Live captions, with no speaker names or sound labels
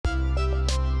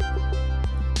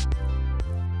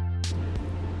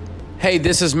Hey,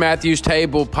 this is Matthew's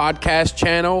Table podcast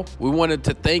channel. We wanted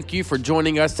to thank you for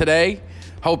joining us today.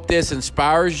 Hope this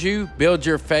inspires you, builds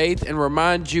your faith, and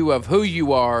reminds you of who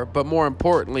you are, but more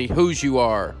importantly, whose you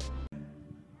are.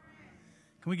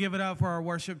 Can we give it up for our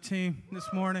worship team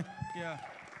this morning? Yeah.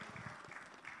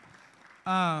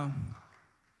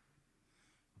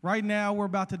 Right now, we're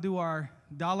about to do our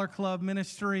Dollar Club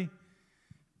ministry.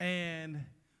 And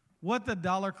what the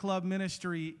Dollar Club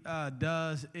ministry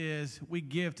does is we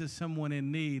give to someone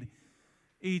in need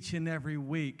each and every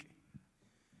week.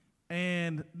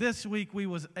 And this week we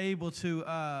was able to,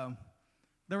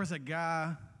 there was a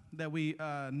guy that we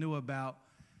knew about.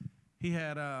 He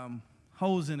had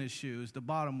holes in his shoes. The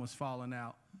bottom was falling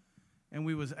out. And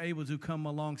we was able to come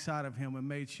alongside of him and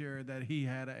made sure that he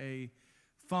had a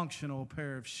functional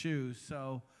pair of shoes.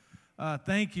 So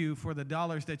thank you for the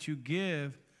dollars that you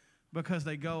give, because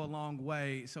they go a long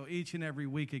way. So each and every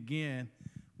week, again,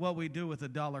 what we do with the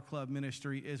Dollar Club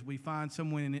ministry is we find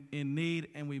someone in need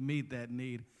and we meet that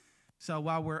need. So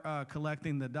while we're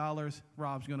collecting the dollars,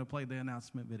 Rob's going to play the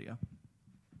announcement video.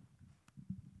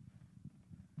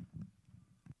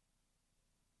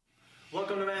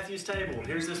 Welcome to Matthew's Table.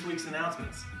 Here's this week's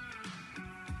announcements.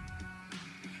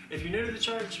 If you're new to the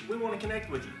church, we want to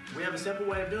connect with you. We have a simple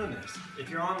way of doing this. If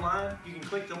you're online, you can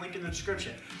click the link in the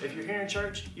description. If you're here in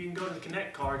church, you can go to the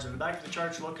Connect cards in the back of the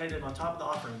church located on top of the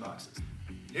offering boxes.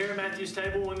 Here at Matthew's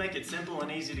Table, we make it simple and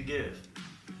easy to give.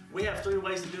 We have 3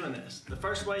 ways of doing this. The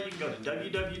first way, you can go to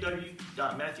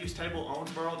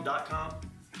www.matthewstableowensboro.com.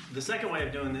 The second way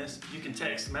of doing this, you can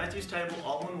text Matthew's Table,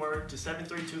 all one word, to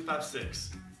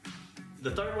 73256.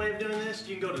 The third way of doing this,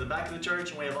 you can go to the back of the church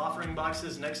and we have offering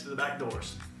boxes next to the back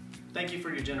doors. Thank you for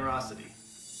your generosity.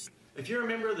 If you're a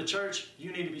member of the church,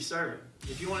 you need to be serving.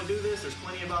 If you want to do this, there's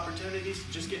plenty of opportunities.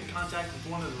 Just get in contact with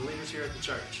one of the leaders here at the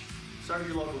church. Serve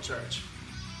your local church.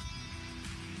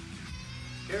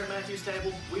 Here at Matthew's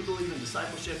Table, we believe in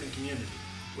discipleship and community.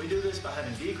 We do this by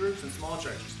having D groups and small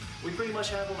churches. We pretty much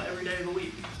have them every day of the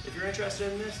week. If you're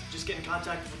interested in this, just get in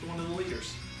contact with one of the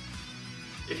leaders.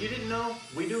 If you didn't know,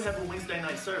 we do have a Wednesday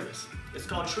night service. It's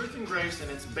called Truth and Grace, and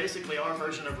it's basically our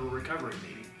version of a recovery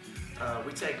meeting.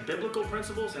 We take biblical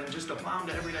principles and just apply them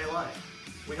to everyday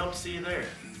life. We hope to see you there.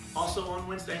 Also on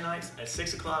Wednesday nights at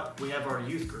 6 o'clock, we have our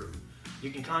youth group.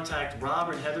 You can contact Rob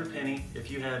and Heather Penny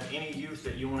if you have any youth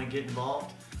that you want to get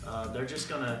involved. They're just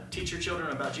going to teach your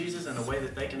children about Jesus in a way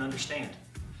that they can understand.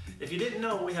 If you didn't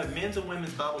know, we have men's and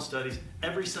women's Bible studies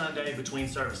every Sunday between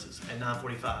services at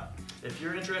 9:45. If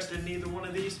you're interested in either one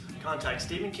of these, contact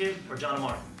Stephen Kidd or John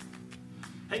Martin.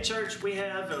 Hey church, we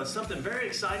have something very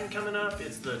exciting coming up.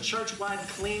 It's the church-wide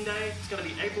clean day. It's going to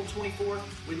be April 24th.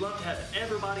 We'd love to have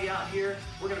everybody out here.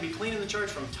 We're going to be cleaning the church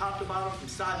from top to bottom, from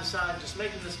side to side, just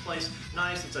making this place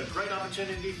nice. It's a great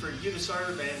opportunity for you to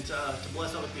serve and to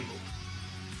bless other people.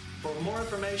 For more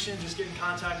information, just get in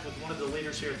contact with one of the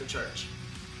leaders here at the church.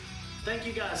 Thank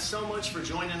you guys so much for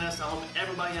joining us. I hope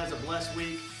everybody has a blessed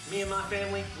week. Me and my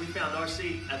family, we found our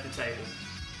seat at the table.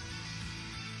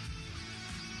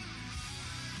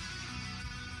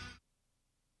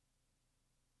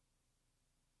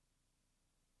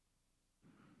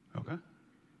 Okay.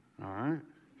 All right.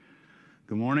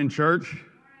 Good morning, church.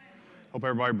 Hope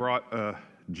everybody brought a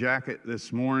jacket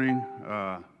this morning.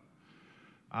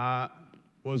 I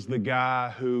was the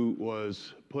guy who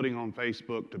was putting on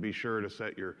Facebook to be sure to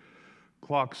set your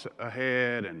clocks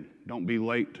ahead and don't be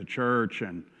late to church,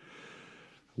 and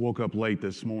woke up late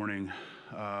this morning,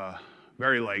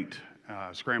 very late,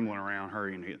 scrambling around,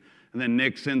 hurrying. And then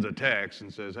Nick sends a text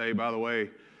and says, hey, by the way,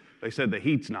 they said the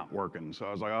heat's not working. So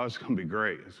I was like, oh, it's going to be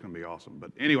great. It's going to be awesome.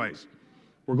 But anyways,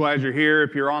 we're glad you're here.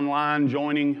 If you're online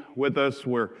joining with us,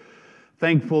 we're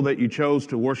thankful that you chose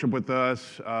to worship with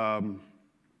us.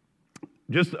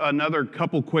 Just another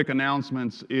couple quick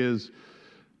announcements is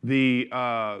the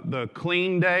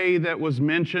clean day that was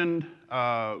mentioned.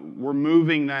 We're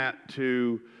moving that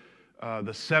to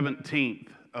the 17th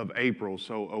of April,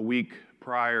 so a week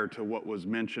prior to what was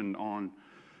mentioned on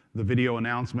the video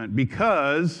announcement,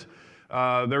 because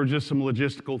there were just some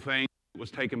logistical things that was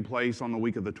taking place on the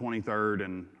week of the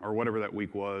 23rd or whatever that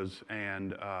week was,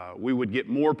 and we would get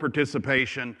more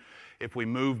participation if we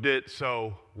moved it,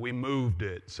 so we moved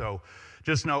it. So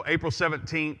just know April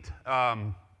 17th,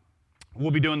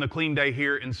 we'll be doing the clean day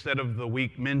here instead of the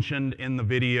week mentioned in the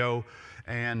video.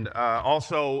 And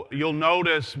also, you'll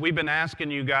notice we've been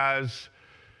asking you guys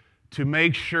to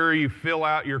make sure you fill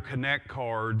out your Connect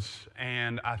cards,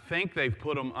 and I think they've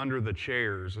put them under the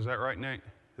chairs. Is that right, Nick?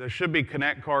 There should be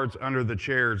Connect cards under the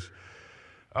chairs.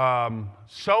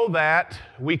 so that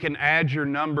we can add your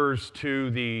numbers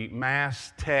to the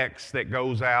mass text that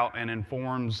goes out and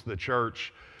informs the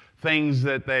church things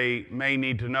that they may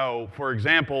need to know. For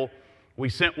example, we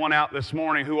sent one out this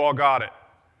morning. Who all got it?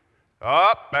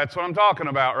 Oh, that's what I'm talking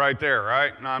about right there,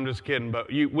 right? No, I'm just kidding.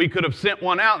 But we could have sent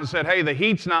one out and said, hey, the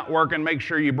heat's not working. Make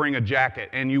sure you bring a jacket.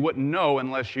 And you wouldn't know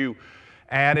unless you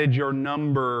added your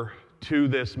number to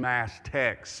this mass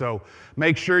text. So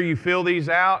make sure you fill these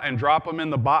out and drop them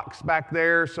in the box back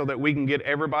there so that we can get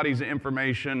everybody's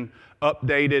information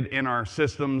updated in our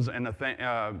systems and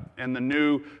the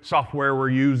new software we're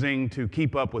using to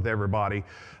keep up with everybody.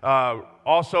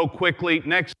 Also, quickly,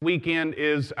 next weekend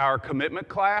is our commitment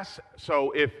class. So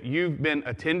if you've been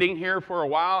attending here for a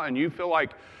while and you feel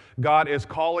like God is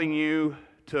calling you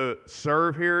to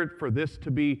serve here, for this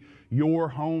to be your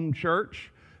home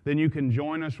church, then you can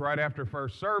join us right after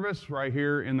first service right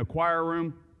here in the choir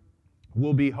room.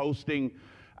 We'll be hosting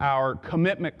our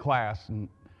commitment class. And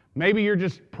maybe you're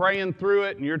just praying through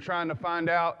it and you're trying to find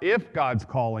out if God's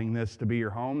calling this to be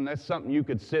your home. And that's something you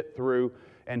could sit through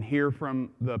and hear from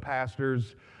the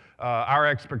pastors, our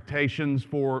expectations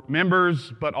for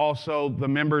members, but also the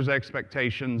members'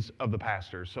 expectations of the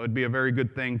pastors. So it'd be a very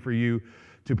good thing for you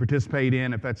to participate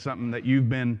in if that's something that you've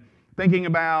been thinking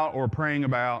about or praying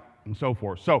about and so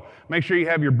forth. So make sure you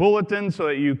have your bulletin so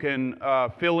that you can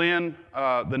fill in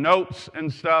the notes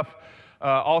and stuff.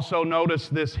 Also notice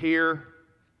this here,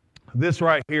 this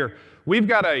right here. We've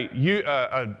got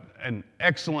an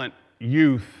excellent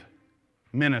youth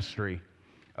ministry.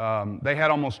 They had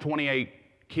almost 28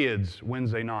 kids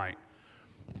Wednesday night.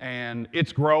 And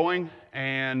it's growing,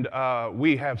 and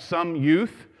we have some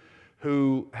youth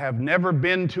who have never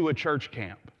been to a church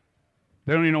camp.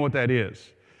 They don't even know what that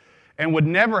is, and would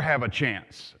never have a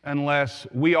chance unless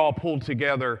we all pull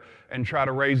together and try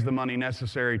to raise the money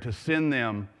necessary to send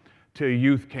them to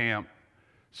youth camp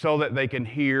so that they can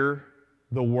hear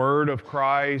the word of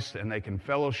Christ and they can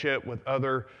fellowship with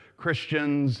other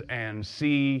Christians and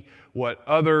see what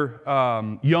other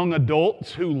young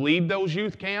adults who lead those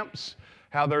youth camps,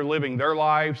 how they're living their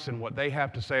lives and what they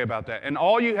have to say about that. And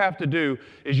all you have to do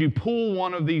is you pull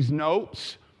one of these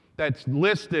notes that's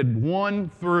listed 1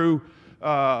 through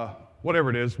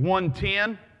whatever it is,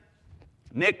 110.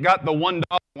 Nick got the $1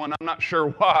 one. I'm not sure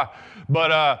why,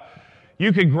 but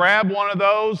you could grab one of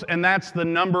those, and that's the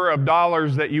number of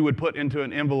dollars that you would put into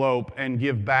an envelope and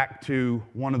give back to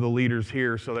one of the leaders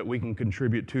here so that we can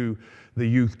contribute to the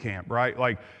youth camp, right?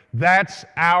 Like, that's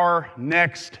our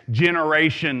next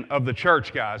generation of the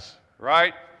church, guys,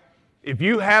 right? If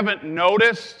you haven't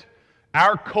noticed,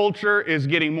 our culture is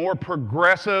getting more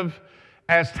progressive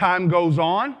as time goes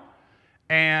on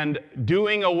and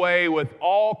doing away with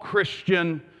all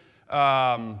Christian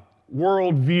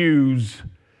worldviews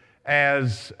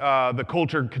as the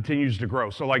culture continues to grow.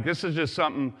 So like this is just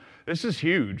something, this is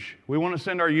huge. We want to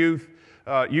send our youth.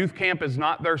 Youth camp is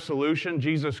not their solution.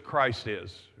 Jesus Christ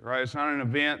is, right? It's not an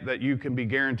event that you can be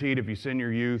guaranteed if you send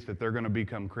your youth that they're going to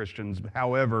become Christians.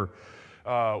 However,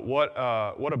 what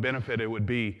a benefit it would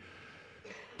be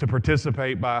to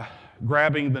participate by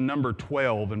grabbing the number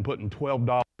 12 and putting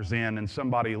 $12 in, and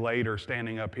somebody later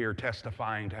standing up here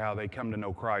testifying to how they come to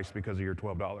know Christ because of your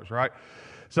 $12, right?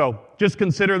 So just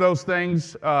consider those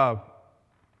things. Other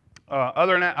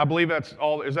than that, I believe that's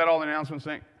all. Is that all the announcements,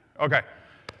 Nick? Okay.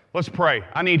 Let's pray.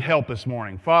 I need help this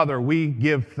morning. Father, we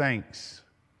give thanks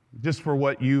just for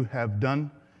what you have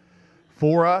done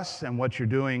for us and what you're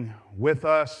doing with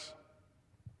us.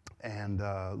 And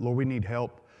Lord, we need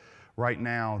help right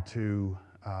now to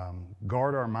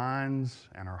guard our minds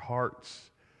and our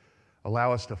hearts.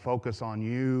 Allow us to focus on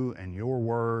you and your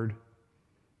word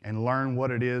and learn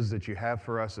what it is that you have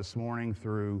for us this morning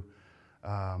through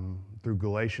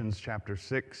Galatians chapter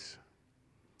 6.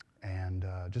 And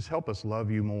just help us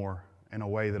love you more in a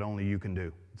way that only you can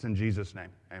do. It's in Jesus' name.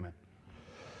 Amen.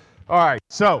 All right.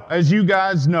 So, as you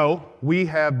guys know, we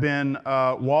have been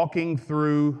walking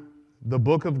through the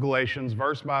book of Galatians,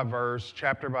 verse by verse,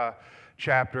 chapter by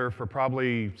chapter, for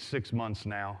probably 6 months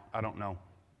now. I don't know.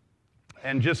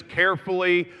 And just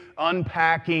carefully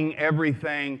unpacking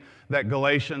everything that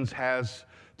Galatians has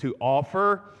to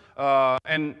offer.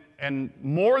 And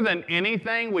more than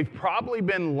anything, we've probably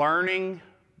been learning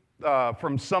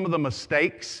from some of the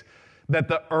mistakes that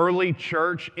the early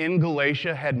church in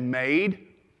Galatia had made.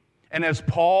 And as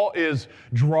Paul is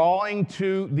drawing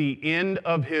to the end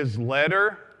of his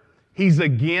letter, he's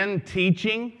again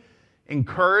teaching,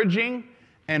 encouraging,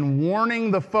 and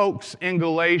warning the folks in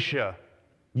Galatia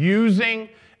using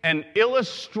an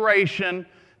illustration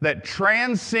that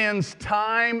transcends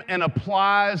time and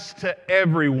applies to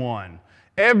everyone.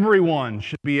 Everyone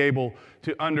should be able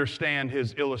to understand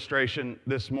his illustration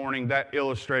this morning, that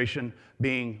illustration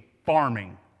being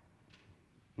farming.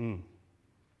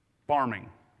 Farming.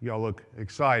 Y'all look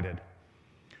excited.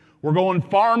 We're going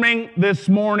farming this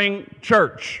morning,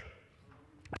 church.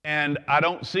 And I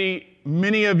don't see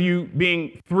many of you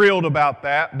being thrilled about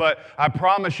that, but I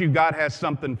promise you God has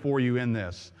something for you in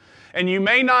this. And you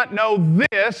may not know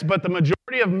this, but the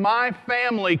majority of my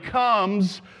family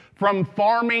comes from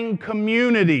farming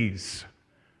communities.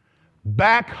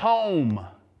 Back home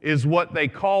is what they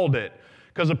called it,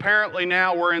 because apparently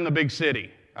now we're in the big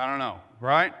city. I don't know,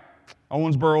 right?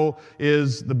 Owensboro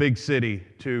is the big city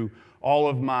to all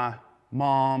of my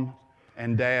mom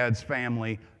and dad's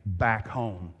family back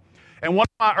home. And one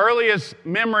of my earliest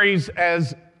memories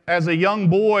as a young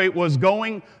boy was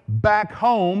going back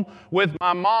home with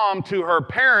my mom to her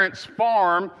parents'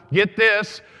 farm, get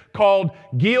this, called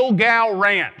Gilgal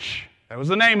Ranch. That was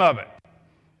the name of it.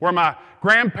 Where my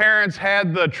grandparents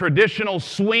had the traditional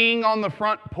swing on the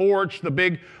front porch, the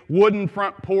big wooden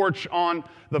front porch on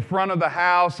the front of the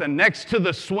house, and next to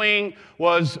the swing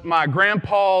was my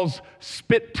grandpa's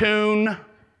spittoon.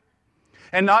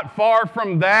 And not far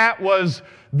from that was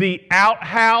the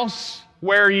outhouse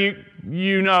where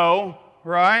you know,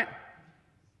 right?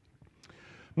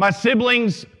 My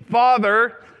siblings'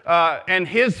 father and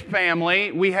his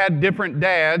family, we had different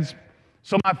dads.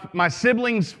 So my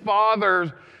siblings'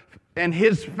 father and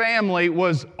his family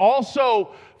was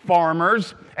also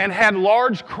farmers and had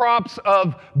large crops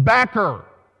of backer.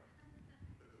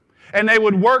 And they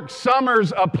would work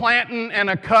summers a planting and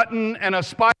a cutting and a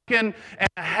spiking and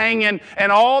a hanging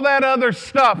and all that other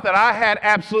stuff that I had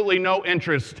absolutely no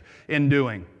interest in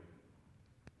doing.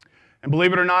 And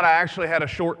believe it or not, I actually had a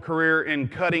short career in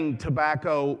cutting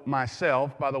tobacco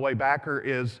myself. By the way, backer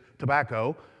is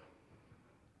tobacco.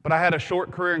 But I had a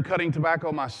short career in cutting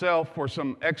tobacco myself for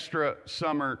some extra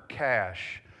summer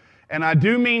cash. And I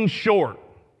do mean short.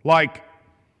 Like,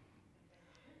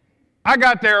 I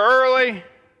got there early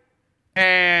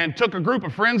and took a group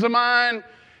of friends of mine,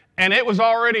 and it was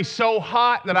already so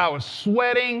hot that I was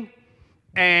sweating,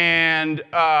 and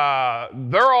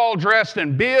they're all dressed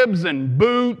in bibs and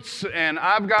boots, and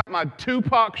I've got my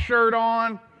Tupac shirt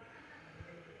on,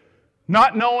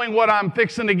 not knowing what I'm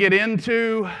fixing to get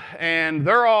into, and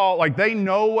they're all, like, they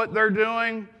know what they're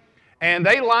doing, and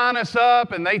they line us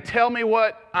up, and they tell me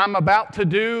what I'm about to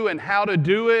do and how to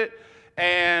do it,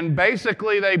 and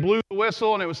basically they blew the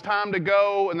whistle, and it was time to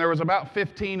go, and there was about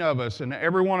 15 of us, and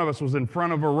every one of us was in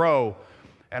front of a row,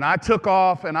 and I took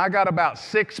off, and I got about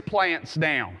 6 plants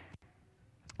down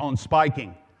on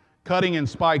spiking, cutting and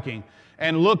spiking,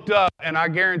 and looked up, and I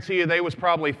guarantee you they was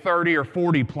probably 30 or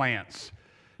 40 plants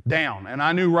down. And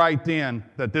I knew right then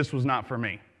that this was not for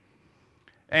me.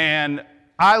 And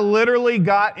I literally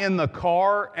got in the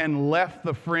car and left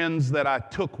the friends that I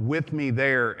took with me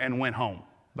there and went home.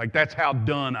 Like, that's how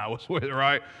done I was with it,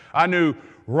 right? I knew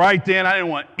right then I didn't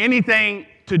want anything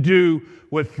to do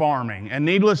with farming. And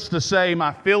needless to say,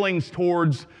 my feelings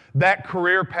towards that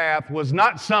career path was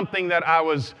not something that I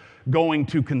was going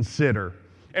to consider.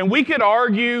 And we could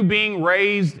argue being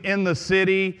raised in the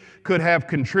city could have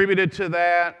contributed to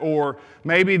that, or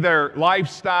maybe their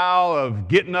lifestyle of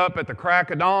getting up at the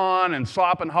crack of dawn and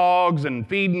slopping hogs and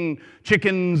feeding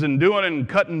chickens and doing and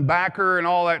cutting backer and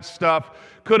all that stuff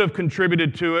could have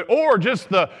contributed to it, or just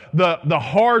the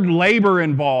hard labor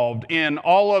involved in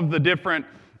all of the different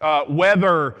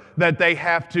weather that they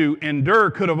have to endure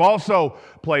could have also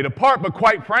played a part. But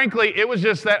quite frankly, it was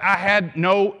just that I had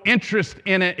no interest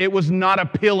in it. It was not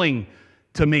appealing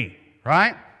to me,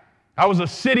 right? I was a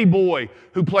city boy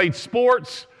who played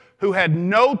sports, who had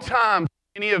no time for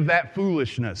any of that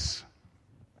foolishness.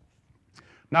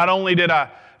 Not only did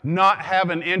I not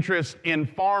have an interest in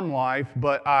farm life,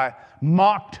 but I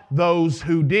mocked those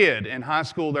who did. In high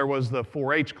school, there was the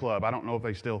 4-H club. I don't know if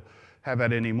they still have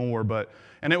that anymore,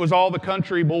 and it was all the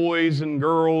country boys and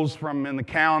girls from in the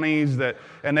counties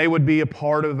and they would be a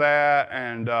part of that,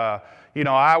 and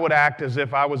I would act as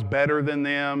if I was better than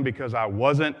them because I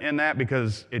wasn't in that,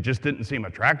 because it just didn't seem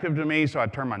attractive to me, so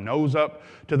I'd turn my nose up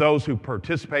to those who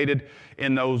participated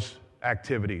in those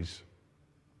activities.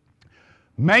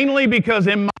 Mainly because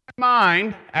in my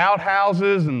mind,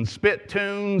 outhouses and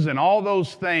spittoons and all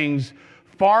those things,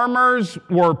 farmers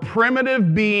were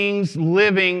primitive beings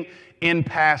living in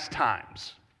past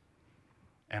times.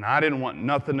 And I didn't want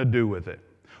nothing to do with it.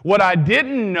 What I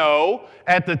didn't know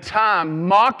at the time,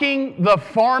 mocking the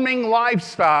farming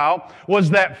lifestyle,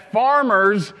 was that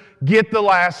farmers get the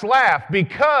last laugh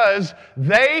because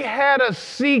they had a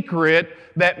secret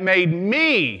that made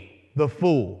me the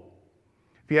fool.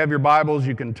 If you have your Bibles,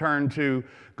 you can turn to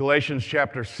Galatians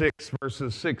chapter 6,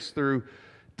 verses 6 through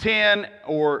 10,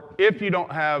 or if you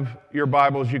don't have your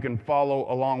Bibles, you can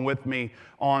follow along with me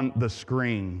on the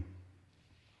screen.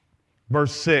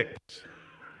 Verse 6.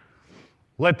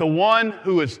 Let the one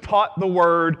who is taught the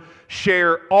word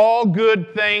share all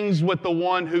good things with the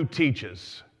one who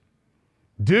teaches.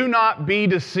 Do not be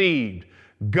deceived.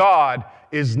 God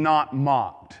is not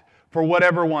mocked. For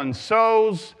whatever one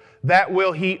sows, that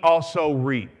will he also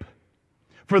reap.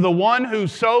 For the one who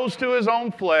sows to his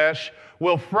own flesh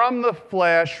will from the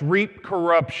flesh reap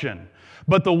corruption.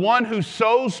 But the one who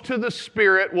sows to the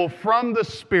Spirit will from the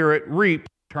Spirit reap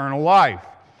eternal life.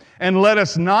 And let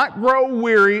us not grow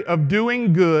weary of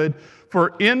doing good,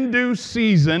 for in due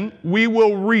season we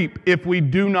will reap if we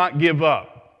do not give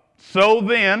up. So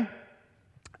then,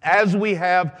 as we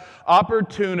have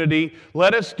opportunity,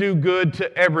 let us do good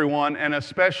to everyone, and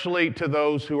especially to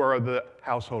those who are of the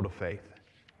household of faith.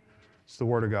 It's the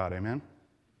Word of God, amen?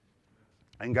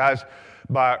 And guys,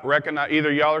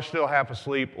 either y'all are still half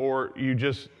asleep or you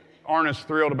just aren't as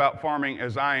thrilled about farming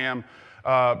as I am.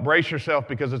 Brace yourself,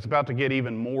 because it's about to get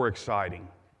even more exciting.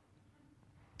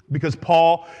 Because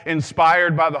Paul,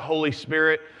 inspired by the Holy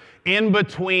Spirit, in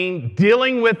between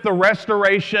dealing with the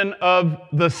restoration of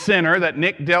the sinner that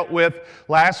Nick dealt with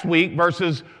last week,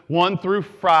 verses 1 through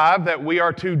 5, that we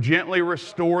are to gently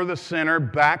restore the sinner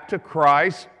back to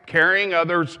Christ, carrying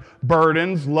others'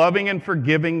 burdens, loving and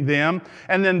forgiving them.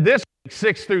 And then this week,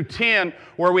 6 through 10,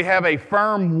 where we have a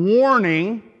firm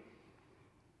warning.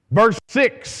 Verse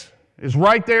 6 is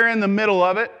right there in the middle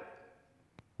of it,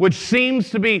 which seems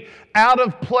to be out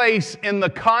of place in the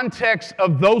context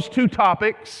of those two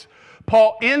topics.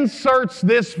 Paul inserts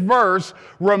this verse,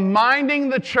 reminding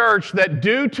the church that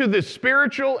due to the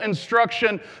spiritual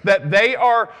instruction that they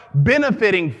are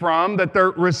benefiting from, that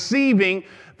they're receiving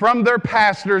from their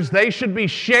pastors, they should be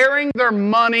sharing their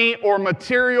money or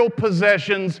material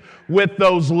possessions with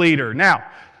those leaders. Now,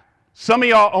 some of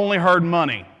y'all only heard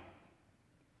money.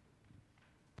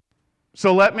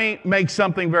 So let me make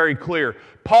something very clear.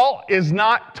 Paul is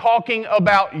not talking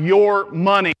about your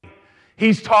money.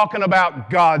 He's talking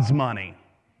about God's money.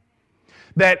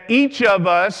 That each of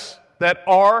us that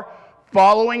are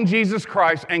following Jesus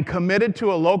Christ and committed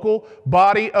to a local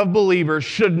body of believers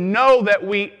should know that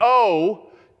we owe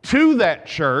to that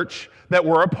church that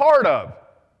we're a part of.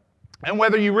 And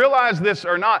whether you realize this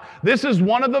or not, this is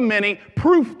one of the many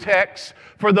proof texts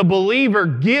for the believer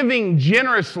giving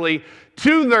generously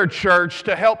to their church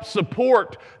to help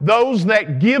support those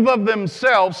that give of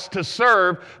themselves to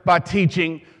serve by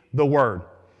teaching the Word.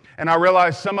 And I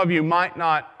realize some of you might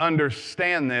not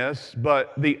understand this,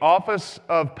 but the office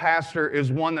of pastor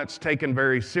is one that's taken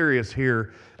very serious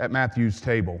here at Matthew's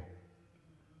Table.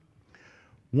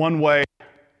 One way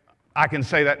I can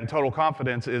say that in total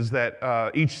confidence is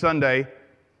that each Sunday,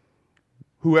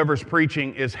 whoever's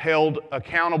preaching is held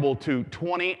accountable to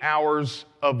 20 hours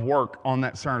of work on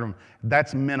that sermon.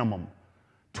 That's minimum.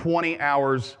 20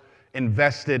 hours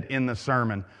invested in the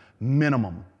sermon,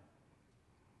 minimum.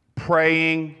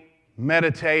 Praying,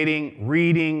 meditating,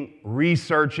 reading,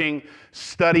 researching,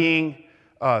 studying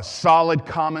solid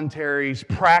commentaries,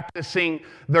 practicing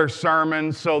their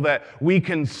sermons so that we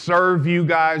can serve you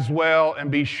guys well and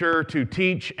be sure to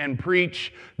teach and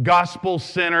preach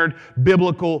gospel-centered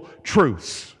biblical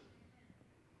truths.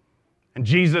 And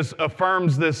Jesus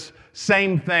affirms this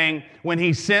same thing when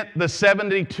he sent the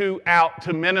 72 out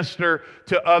to minister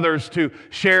to others, to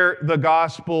share the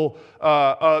gospel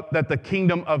that the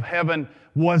kingdom of heaven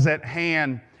was at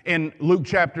hand. In Luke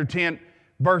chapter 10,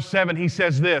 verse 7, he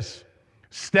says this,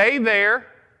 "Stay there,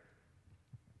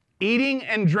 eating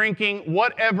and drinking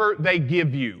whatever they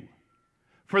give you,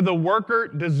 for the worker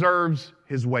deserves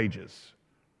his wages."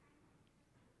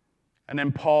 And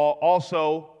then Paul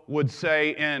also would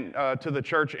say to the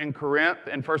church in Corinth,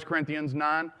 in 1 Corinthians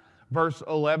 9, verse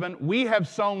 11, "We have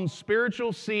sown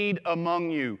spiritual seed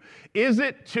among you. Is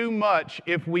it too much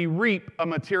if we reap a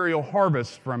material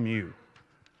harvest from you?"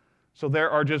 So there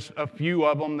are just a few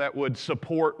of them that would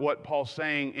support what Paul's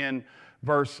saying in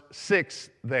verse 6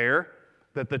 there,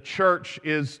 that the church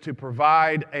is to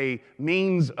provide a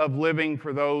means of living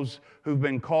for those who've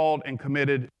been called and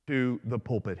committed to the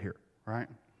pulpit here, right?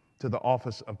 To the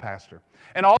office of pastor.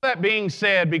 And all that being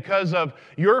said, because of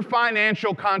your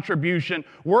financial contribution,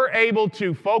 we're able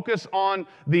to focus on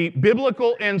the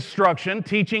biblical instruction,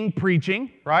 teaching,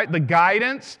 preaching, right? The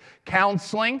guidance,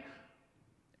 counseling,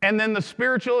 and then the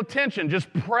spiritual attention,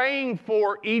 just praying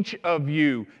for each of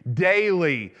you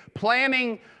daily,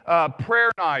 planning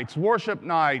prayer nights, worship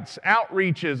nights,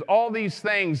 outreaches, all these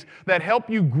things that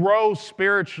help you grow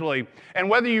spiritually. And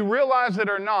whether you realize it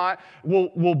or not,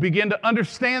 we'll begin to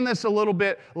understand this a little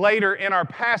bit later in our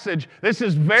passage. This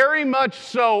is very much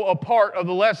so a part of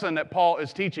the lesson that Paul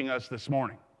is teaching us this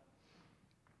morning.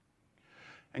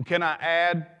 And can I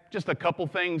add just a couple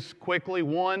things quickly?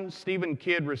 One, Stephen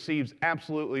Kidd receives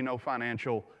absolutely no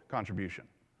financial contribution.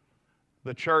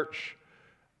 The church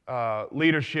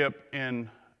leadership, in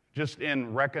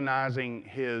recognizing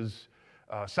his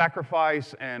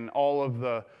sacrifice and all of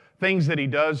the things that he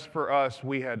does for us,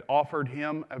 we had offered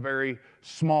him a very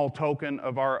small token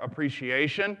of our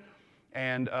appreciation,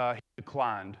 and he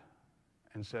declined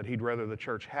and said he'd rather the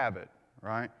church have it,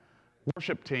 right?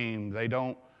 Worship team, they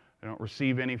don't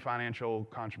receive any financial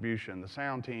contribution. The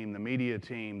sound team, the media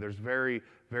team, there's very,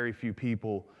 very few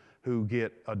people who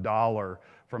get $1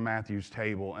 from Matthew's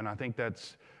Table, and I think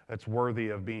that's worthy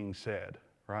of being said,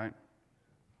 right?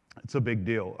 It's a big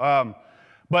deal.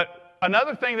 But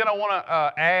another thing that I want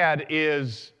to add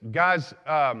is, guys,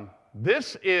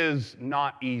 this is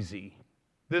not easy.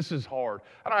 This is hard.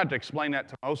 I don't have to explain that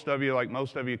to most of you, like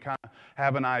most of you kind of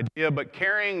have an idea, but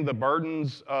carrying the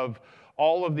burdens of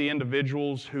all of the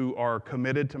individuals who are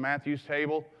committed to Matthew's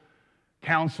Table,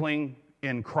 counseling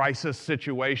in crisis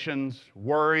situations,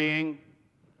 worrying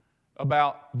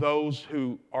about those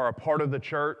who are a part of the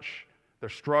church, their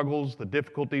struggles, the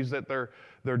difficulties that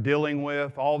they're dealing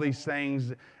with, all these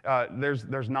things.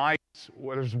 There's nights,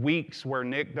 there's weeks where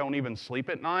Nick don't even sleep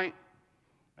at night,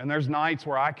 and there's nights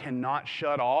where I cannot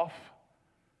shut off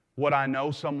what I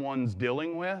know someone's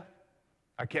dealing with.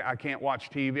 I can't watch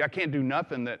TV. I can't do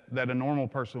nothing that a normal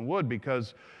person would,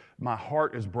 because my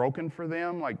heart is broken for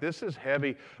them. Like, this is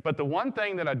heavy. But the one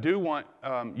thing that I do want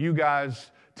you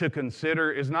guys to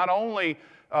consider is not only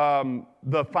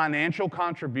the financial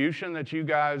contribution that you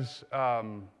guys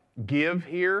give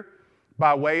here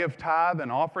by way of tithe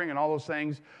and offering and all those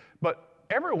things, but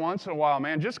every once in a while,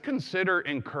 man, just consider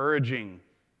encouraging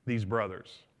these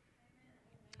brothers.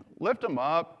 Lift them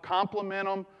up, compliment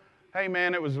them. Hey,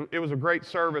 man, it was a great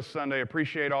service Sunday.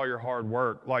 Appreciate all your hard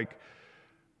work. Like,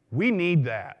 we need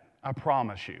that, I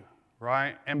promise you,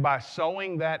 right? And by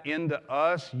sowing that into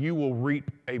us, you will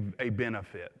reap a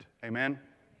benefit. Amen?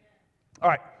 All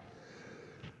right,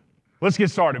 let's get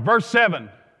started. Verse 7,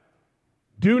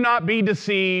 do not be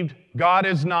deceived, God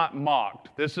is not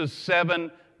mocked. This is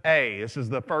 7a. This is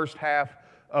the first half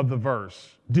of the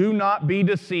verse. Do not be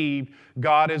deceived,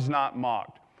 God is not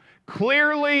mocked.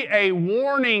 Clearly a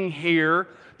warning here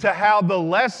to how the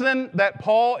lesson that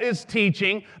Paul is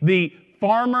teaching, the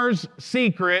farmer's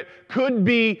secret, could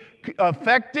be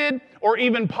affected or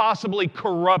even possibly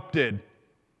corrupted.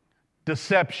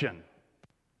 Deception.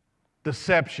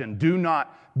 Deception. Do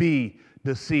not be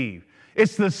deceived.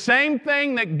 It's the same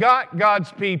thing that got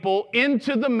God's people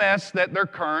into the mess that they're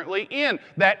currently in,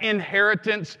 that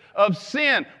inheritance of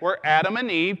sin, where Adam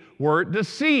and Eve were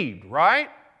deceived, right?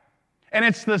 And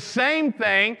it's the same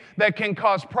thing that can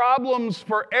cause problems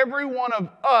for every one of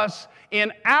us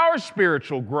in our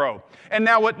spiritual growth. And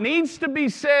now what needs to be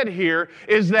said here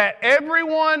is that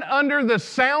everyone under the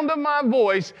sound of my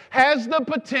voice has the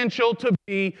potential to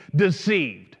be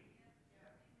deceived,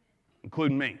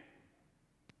 including me.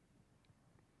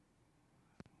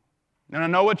 And I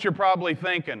know what you're probably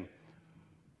thinking.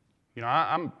 You know,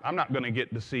 I'm not going to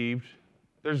get deceived.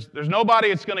 There's nobody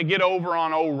that's going to get over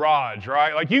on old Raj,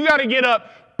 right? Like, you got to get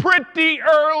up pretty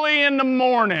early in the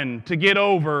morning to get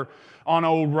over on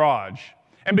old Raj.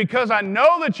 And because I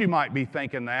know that you might be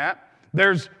thinking that,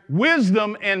 there's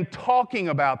wisdom in talking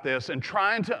about this and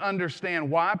trying to understand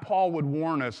why Paul would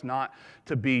warn us not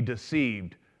to be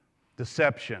deceived.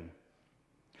 Deception.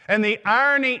 And the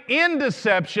irony in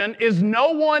deception is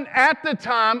no one at the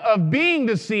time of being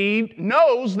deceived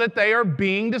knows that they are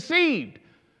being deceived.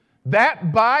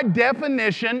 That, by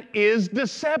definition, is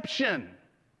deception,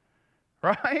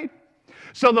 right?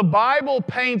 So the Bible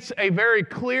paints a very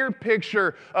clear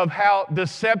picture of how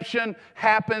deception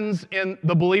happens in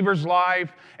the believer's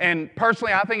life. And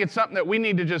personally, I think it's something that we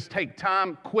need to just take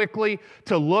time quickly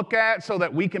to look at so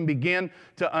that we can begin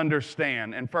to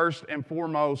understand. And first and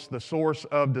foremost, the source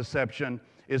of deception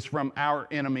is from our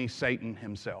enemy, Satan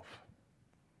himself,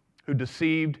 who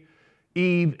deceived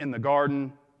Eve in the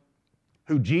garden,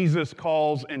 who Jesus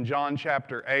calls in John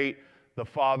chapter 8 the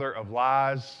father of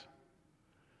lies.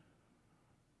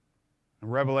 In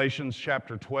Revelations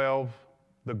chapter 12,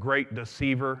 the great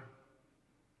deceiver,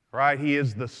 right? He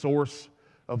is the source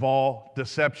of all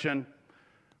deception,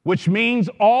 which means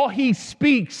all he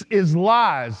speaks is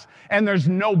lies. And there's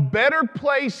no better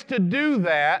place to do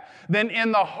that than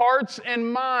in the hearts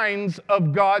and minds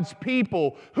of God's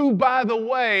people, who, by the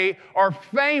way, are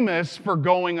famous for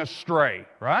going astray,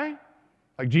 right?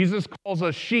 Like, Jesus calls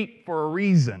us sheep for a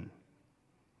reason.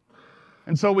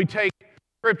 And so we take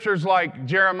scriptures like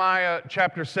Jeremiah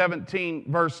chapter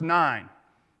 17, verse 9,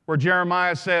 where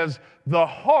Jeremiah says, the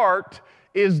heart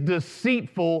is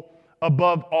deceitful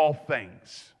above all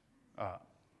things.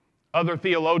 Other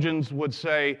theologians would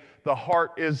say the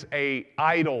heart is an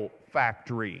idol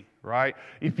factory, right?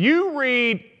 If you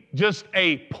read just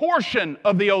a portion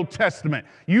of the Old Testament,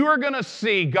 you are going to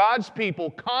see God's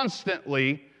people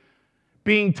constantly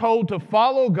being told to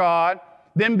follow God,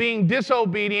 then being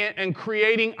disobedient and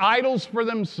creating idols for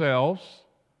themselves,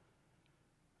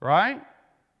 right?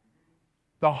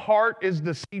 The heart is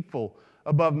deceitful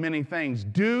above many things.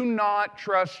 Do not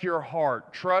trust your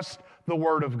heart. Trust the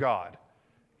Word of God.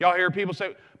 Y'all hear people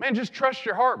say, man, just trust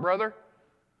your heart, brother.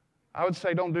 I would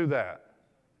say don't do that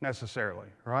necessarily,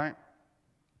 right?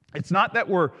 It's not that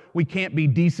we can't be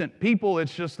decent people.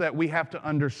 It's just that we have to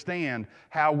understand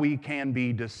how we can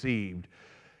be deceived.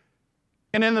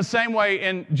 And in the same way,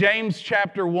 in James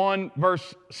chapter 1,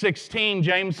 verse 16,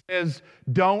 James says,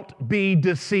 don't be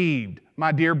deceived,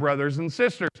 my dear brothers and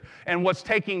sisters. And what's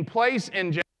taking place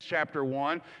in James chapter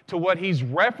 1 to what he's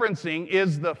referencing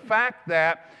is the fact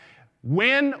that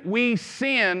when we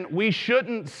sin, we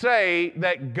shouldn't say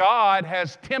that God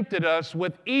has tempted us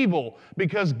with evil,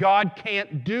 because God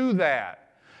can't do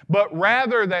that. But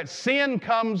rather that sin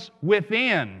comes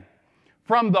within,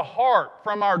 from the heart,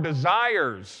 from our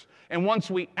desires. And once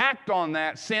we act on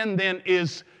that, sin then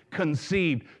is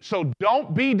conceived. So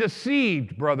don't be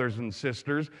deceived, brothers and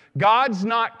sisters. God's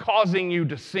not causing you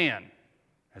to sin.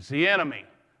 That's the enemy,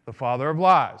 the father of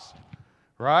lies,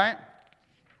 right?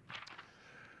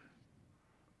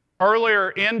 Earlier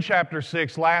in chapter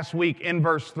 6, last week in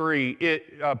verse 3,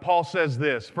 Paul says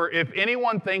this, for if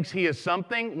anyone thinks he is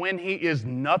something when he is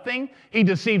nothing, he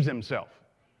deceives himself.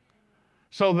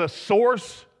 So the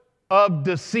source of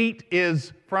deceit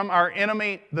is from our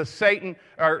enemy, Satan,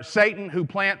 who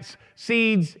plants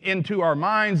seeds into our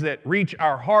minds that reach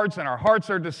our hearts, and our hearts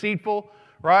are deceitful,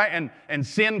 right? And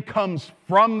sin comes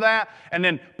from that. And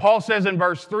then Paul says in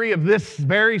verse 3 of this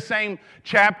very same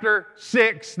chapter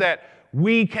 6 that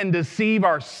we can deceive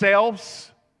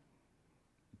ourselves.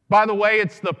 By the way,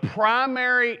 it's the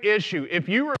primary issue. If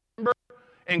you remember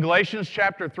in Galatians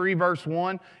chapter 3, verse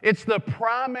 1, it's the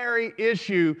primary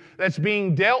issue that's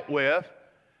being dealt with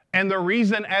and the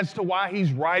reason as to why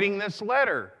he's writing this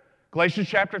letter. Galatians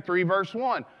chapter 3, verse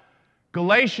 1.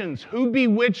 Galatians, who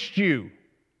bewitched you?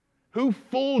 Who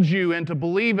fooled you into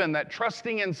believing that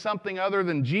trusting in something other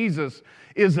than Jesus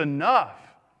is enough?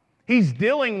 He's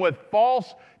dealing with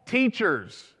false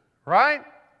teachers, right?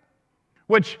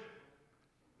 Which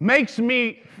makes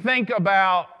me think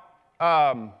about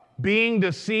being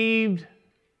deceived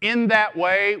in that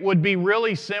way would be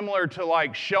really similar to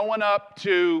like showing up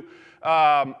to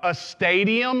a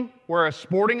stadium where a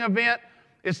sporting event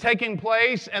is taking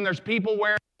place and there's people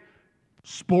wearing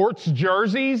sports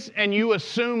jerseys and you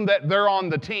assume that they're on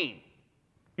the team.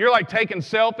 You're like taking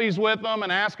selfies with them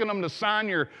and asking them to sign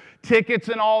your tickets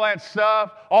and all that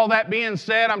stuff. All that being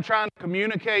said, I'm trying to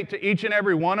communicate to each and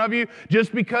every one of you,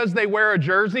 just because they wear a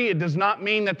jersey, it does not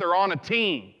mean that they're on a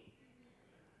team.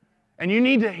 And you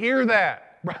need to hear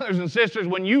that, brothers and sisters.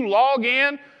 When you log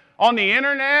in on the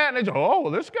internet and it's, oh,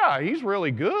 well, this guy, he's really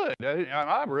good.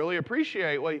 I really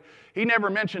appreciate. Well, he never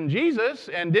mentioned Jesus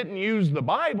and didn't use the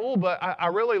Bible, but I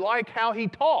really like how he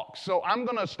talks, so I'm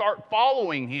going to start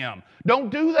following him. Don't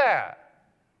do that.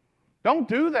 Don't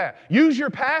do that. Use your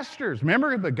pastors.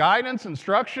 Remember the guidance,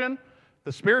 instruction,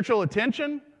 the spiritual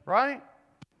attention, right?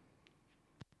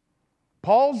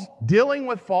 Paul's dealing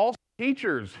with false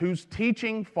teachers who's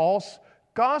teaching false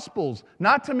gospels.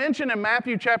 Not to mention in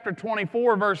Matthew chapter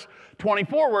 24, verse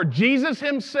 24, where Jesus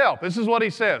himself, this is what he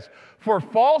says, for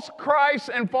false Christs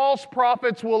and false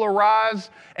prophets will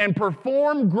arise and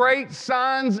perform great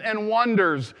signs and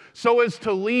wonders so as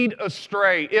to lead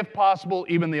astray, if possible,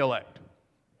 even the elect.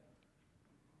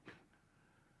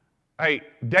 Hey,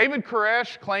 David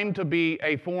Koresh claimed to be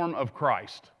a form of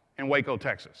Christ in Waco,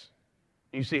 Texas.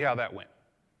 You see how that went,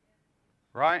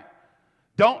 right?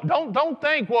 Don't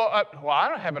think, well,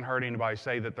 I haven't heard anybody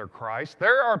say that they're Christ.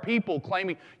 There are people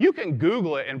claiming, you can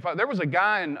Google it. And there was a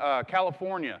guy in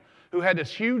California who had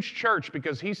this huge church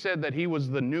because he said that he was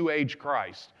the New Age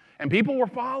Christ. And people were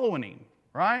following him,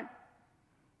 right?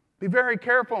 Be very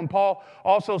careful. And Paul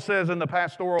also says in the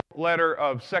pastoral letter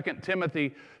of 2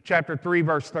 Timothy chapter 3,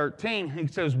 verse 13, he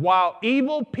says, while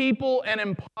evil people and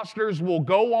impostors will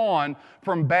go on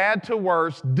from bad to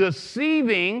worse,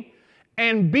 deceiving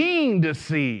and being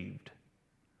deceived.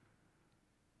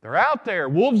 They're out there,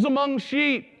 wolves among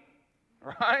sheep,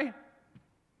 right?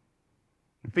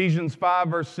 Ephesians 5,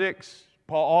 verse 6,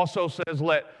 Paul also says,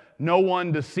 let no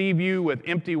one deceive you with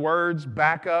empty words,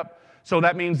 back up. So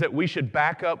that means that we should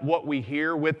back up what we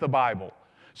hear with the Bible.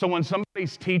 So when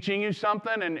somebody's teaching you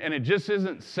something and it just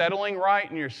isn't settling right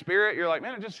in your spirit, you're like,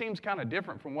 man, it just seems kind of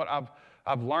different from what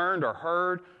I've learned or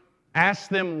heard. Ask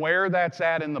them where that's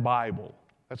at in the Bible.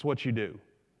 That's what you do,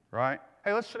 right?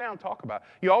 Hey, let's sit down and talk about it.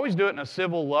 You always do it in a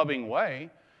civil, loving way.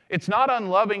 It's not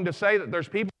unloving to say that there's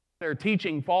people that are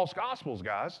teaching false gospels,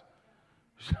 guys.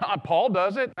 Paul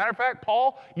does it. Matter of fact,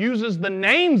 Paul uses the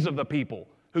names of the people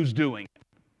who's doing it.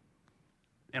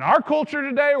 In our culture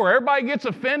today, where everybody gets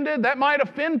offended, that might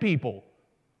offend people.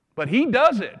 But he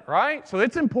does it, right? So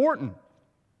it's important.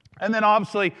 And then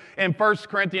obviously in 1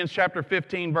 Corinthians chapter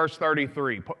 15, verse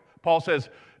 33, Paul says,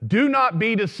 do not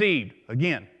be deceived.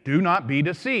 Again, do not be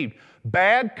deceived.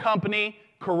 Bad company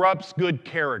corrupts good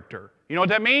character. You know what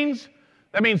that means?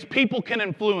 That means people can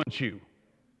influence you.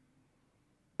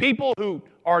 People who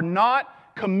are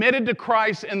not committed to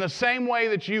Christ in the same way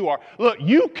that you are. Look,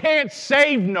 you can't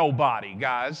save nobody,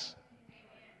 guys.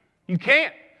 You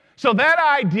can't. So that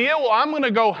idea, well, I'm going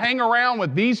to go hang around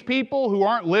with these people who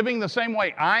aren't living the same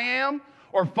way I am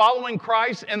or following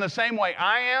Christ in the same way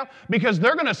I am because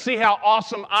they're going to see how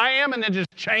awesome I am and then just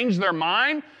change their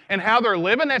mind and how they're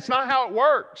living. That's not how it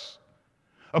works.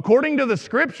 According to the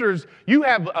Scriptures, you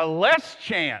have a less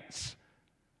chance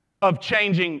of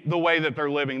changing the way that they're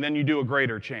living than you do a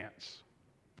greater chance.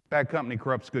 Bad company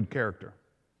corrupts good character.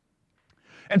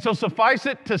 And so suffice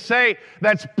it to say,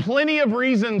 that's plenty of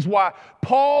reasons why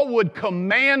Paul would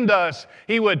command us.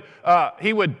 He's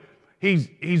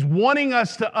wanting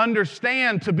us to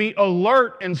understand, to be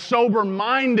alert and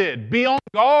sober-minded, be on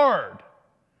guard.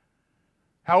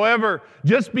 However,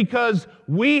 just because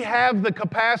we have the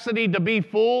capacity to be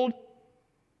fooled,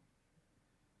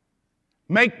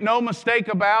 make no mistake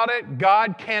about it,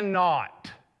 God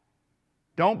cannot.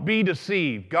 Don't be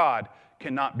deceived. God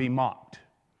cannot be mocked.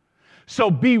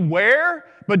 So beware,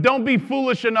 but don't be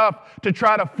foolish enough to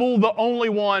try to fool the only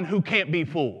one who can't be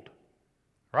fooled.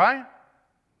 Right?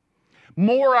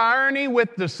 More irony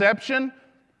with deception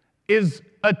is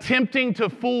attempting to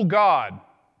fool God,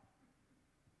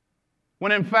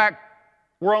 when in fact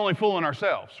we're only fooling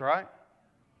ourselves, right?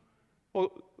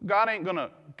 Well, God ain't going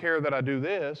to care that I do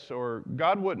this, or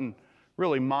God wouldn't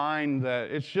really mind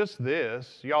that it's just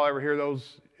this. Y'all ever hear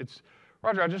those? It's,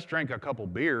 Roger, I just drank a couple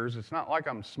beers. It's not like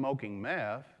I'm smoking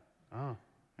meth. Oh,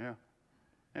 yeah.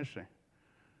 Interesting.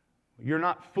 You're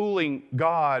not fooling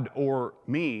God or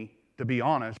me, to be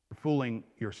honest. You're fooling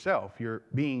yourself. You're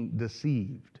being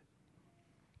deceived.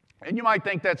 And you might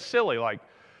think that's silly, like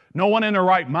no one in their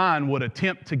right mind would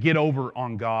attempt to get over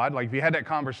on God. Like if you had that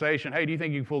conversation, hey, do you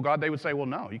think you can fool God? They would say, well,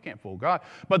 no, you can't fool God.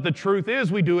 But the truth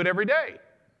is we do it every day.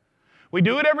 We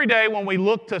do it every day when we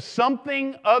look to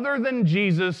something other than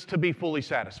Jesus to be fully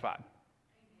satisfied.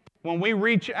 When we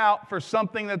reach out for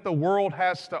something that the world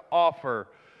has to offer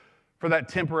for that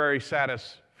temporary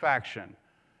satisfaction.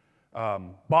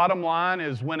 Bottom line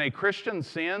is when a Christian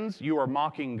sins, you are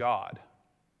mocking God.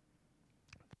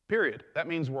 Period. That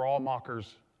means we're all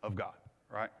mockers of God,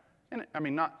 right? And I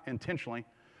mean, not intentionally,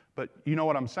 but you know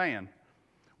what I'm saying.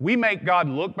 We make God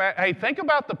look bad. Hey, think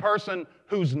about the person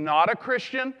who's not a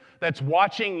Christian that's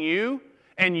watching you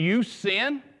and you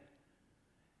sin.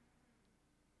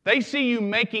 They see you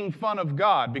making fun of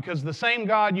God because the same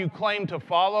God you claim to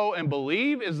follow and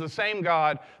believe is the same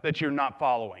God that you're not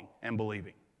following and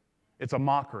believing. It's a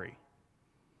mockery.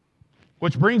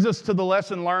 Which brings us to the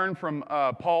lesson learned from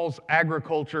Paul's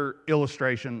agriculture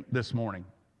illustration this morning.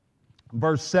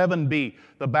 Verse 7b,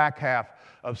 the back half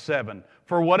of 7.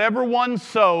 For whatever one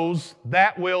sows,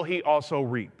 that will he also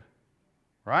reap.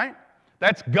 Right?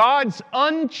 That's God's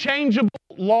unchangeable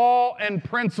law and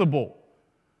principle.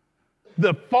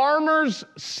 The farmer's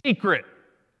secret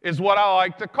is what I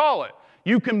like to call it.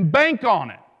 You can bank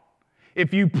on it.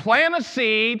 If you plant a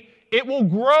seed, it will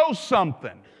grow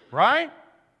something. Right?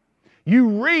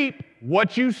 You reap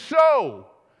what you sow.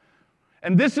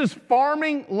 And this is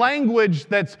farming language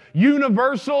that's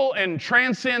universal and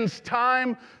transcends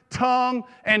time, tongue,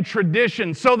 and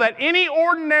tradition so that any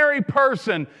ordinary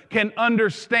person can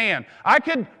understand. I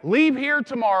could leave here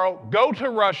tomorrow, go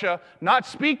to Russia, not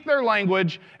speak their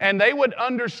language, and they would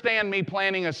understand me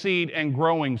planting a seed and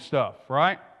growing stuff,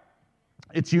 right?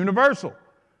 It's universal.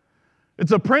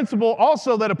 It's a principle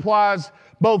also that applies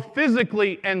both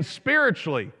physically and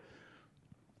spiritually.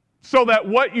 So that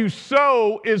what you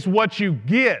sow is what you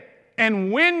get.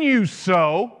 And when you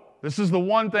sow, this is the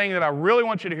one thing that I really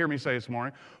want you to hear me say this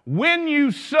morning. When you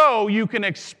sow, you can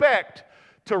expect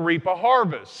to reap a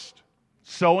harvest.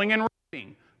 Sowing and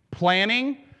reaping.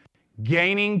 Planting,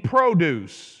 gaining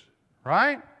produce.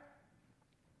 Right?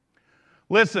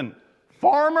 Listen,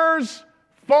 farmers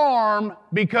farm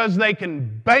because they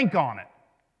can bank on it.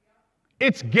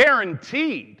 It's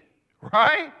guaranteed,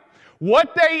 right?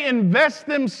 What they invest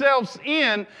themselves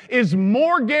in is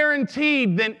more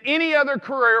guaranteed than any other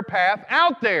career path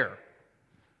out there.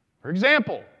 For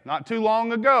example, not too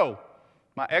long ago,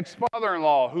 my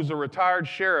ex-father-in-law, who's a retired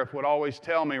sheriff, would always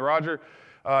tell me, Roger,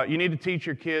 you need to teach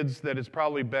your kids that it's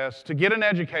probably best to get an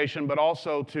education, but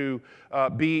also to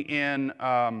be in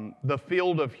the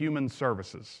field of human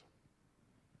services.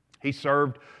 He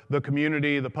served the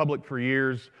community, the public for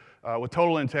years with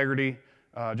total integrity.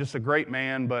 Just a great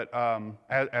man, but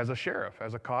as a sheriff,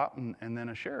 as a cop, and then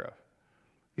a sheriff.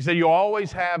 He said, you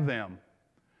always have them.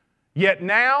 Yet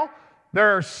now,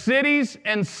 there are cities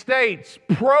and states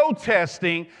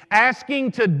protesting,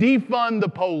 asking to defund the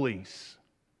police.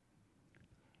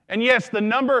 And yes, the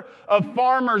number of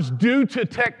farmers due to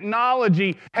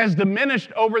technology has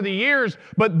diminished over the years,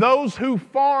 but those who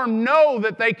farm know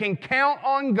that they can count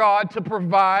on God to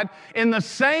provide in the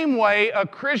same way a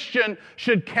Christian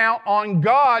should count on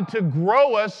God to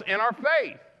grow us in our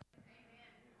faith.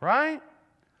 Right?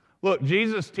 Look,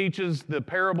 Jesus teaches the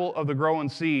parable of the growing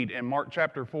seed in Mark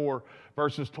chapter 4,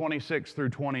 verses 26 through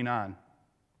 29.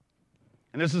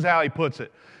 And this is how he puts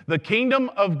it. The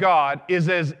kingdom of God is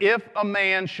as if a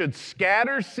man should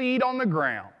scatter seed on the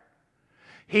ground.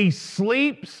 He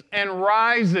sleeps and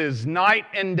rises night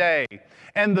and day,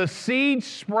 and the seed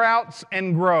sprouts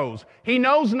and grows. He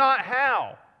knows not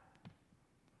how.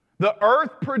 The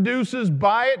earth produces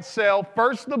by itself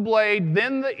first the blade,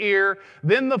 then the ear,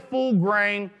 then the full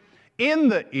grain in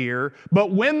the ear.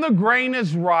 But when the grain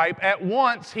is ripe, at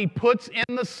once he puts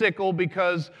in the sickle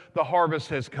because the harvest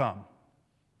has come.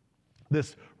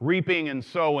 This reaping and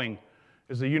sowing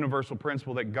is a universal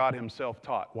principle that God himself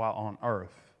taught while on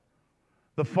earth.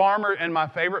 The farmer, and my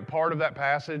favorite part of that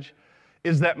passage,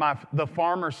 is that the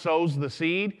farmer sows the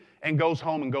seed and goes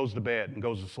home and goes to bed and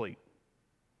goes to sleep.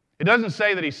 It doesn't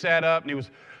say that he sat up and he was,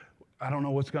 I don't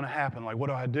know what's going to happen. Like, what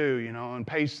do I do? You know, and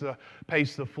pace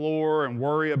the floor and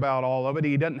worry about all of it.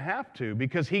 He doesn't have to,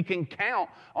 because he can count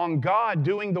on God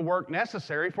doing the work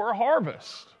necessary for a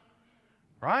harvest.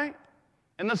 Right?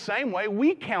 In the same way,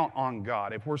 we count on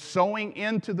God. If we're sowing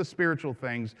into the spiritual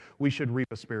things, we should reap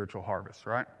a spiritual harvest,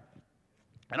 right?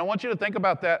 And I want you to think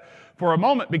about that for a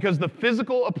moment, because the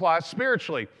physical applies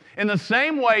spiritually. In the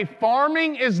same way,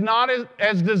 farming is not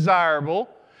as desirable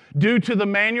due to the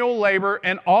manual labor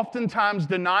and oftentimes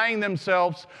denying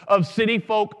themselves of city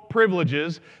folk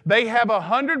privileges. They have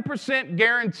 100%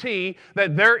 guarantee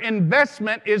that their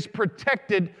investment is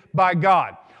protected by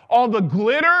God. All the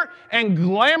glitter and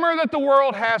glamour that the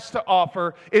world has to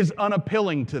offer is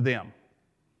unappealing to them.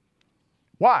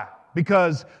 Why?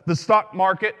 Because the stock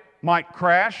market might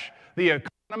crash, the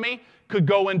economy could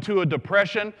go into a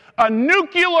depression, a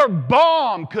nuclear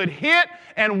bomb could hit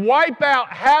and wipe out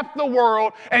half the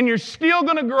world, and you're still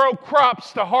going to grow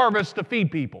crops to harvest to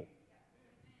feed people.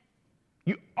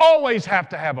 You always have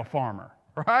to have a farmer,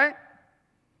 right?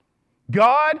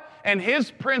 God and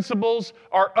his principles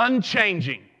are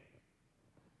unchanging.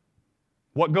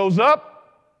 What goes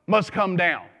up must come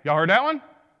down. Y'all heard that one?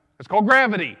 It's called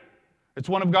gravity. It's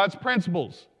one of God's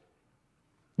principles.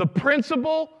 The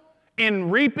principle in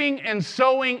reaping and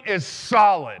sowing is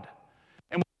solid.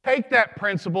 And we take that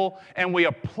principle and we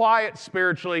apply it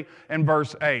spiritually in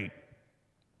verse 8.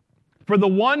 For the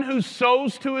one who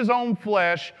sows to his own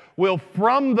flesh will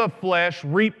from the flesh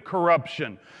reap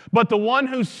corruption. But the one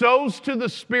who sows to the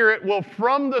Spirit will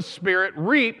from the Spirit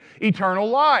reap eternal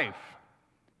life.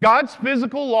 God's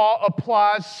physical law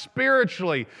applies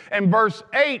spiritually, and verse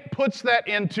 8 puts that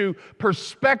into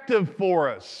perspective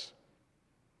for us.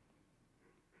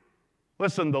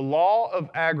 Listen, the law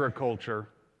of agriculture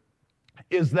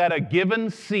is that a given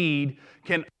seed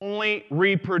can only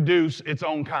reproduce its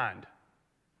own kind.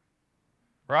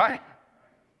 Right?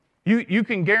 You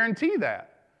can guarantee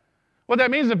that. What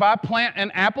that means, if I plant an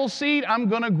apple seed, I'm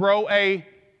going to grow an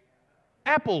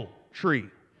apple tree.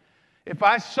 If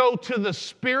I sow to the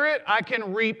Spirit, I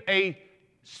can reap a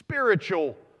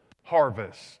spiritual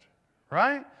harvest,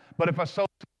 right? But if I sow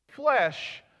to the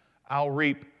flesh, I'll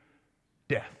reap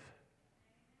death.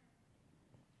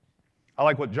 I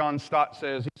like what John Stott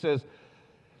says. He says,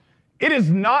 it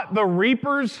is not the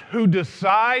reapers who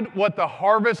decide what the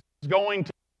harvest is going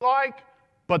to be like,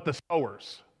 but the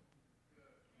sowers.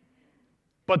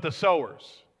 But the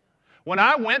sowers. When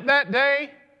I went that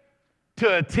day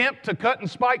to attempt to cut and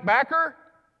spike backer,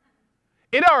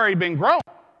 it had already been grown.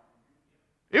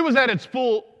 It was at its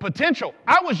full potential.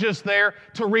 I was just there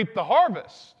to reap the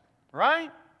harvest, right?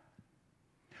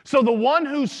 So the one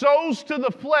who sows to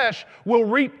the flesh will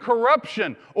reap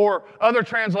corruption, or other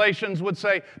translations would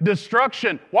say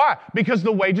destruction. Why? Because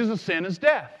the wages of sin is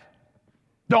death.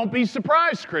 Don't be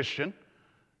surprised, Christian,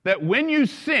 that when you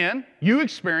sin, you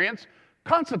experience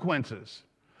consequences.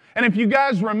 And if you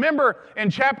guys remember in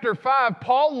chapter 5,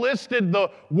 Paul listed the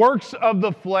works of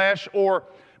the flesh, or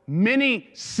many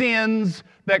sins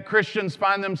that Christians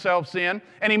find themselves in,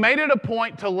 and he made it a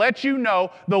point to let you know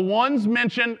the ones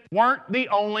mentioned weren't the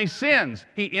only sins.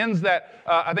 He ends that,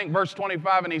 I think, verse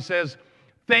 25, and he says,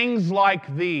 things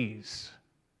like these.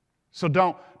 So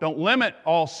don't limit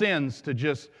all sins to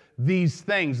just these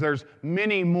things. There's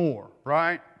many more,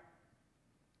 right?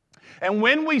 And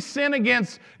when we sin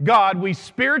against God, we,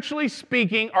 spiritually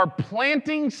speaking, are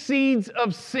planting seeds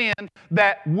of sin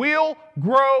that will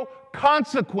grow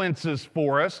consequences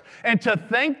for us. And to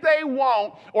think they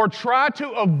won't, or try to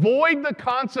avoid the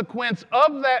consequence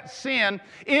of that sin,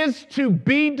 is to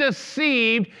be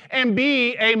deceived and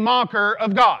be a mocker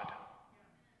of God.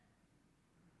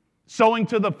 Sowing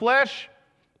to the flesh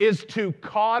is to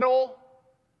coddle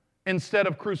instead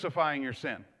of crucifying your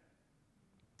sin.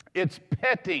 It's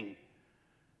petting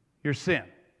your sin,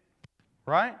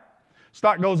 right?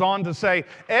 Stott goes on to say,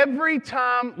 every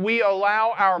time we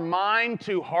allow our mind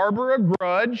to harbor a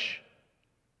grudge,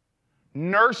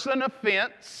 nurse an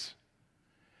offense,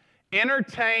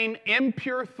 entertain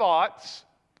impure thoughts,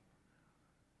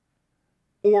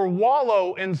 or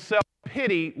wallow in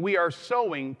self-pity, we are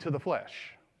sowing to the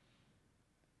flesh.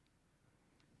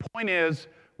 Point is,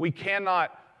 we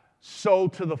cannot sow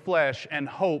to the flesh and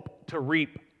hope to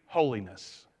reap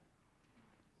holiness.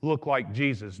 Look like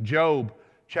Jesus. Job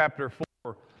chapter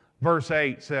 4, verse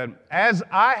 8 said, as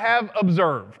I have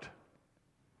observed,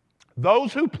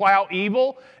 those who plow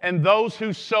evil and those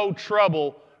who sow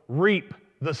trouble reap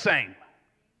the same.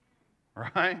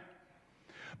 Right?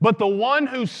 But the one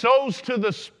who sows to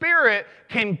the Spirit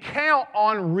can count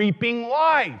on reaping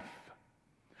life.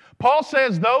 Paul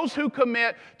says those who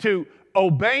commit to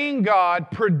obeying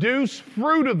God produce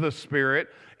fruit of the Spirit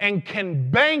and can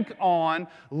bank on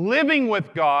living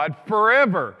with God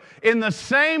forever. In the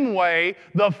same way,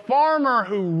 the farmer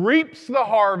who reaps the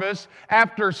harvest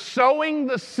after sowing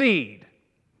the seed,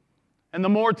 and the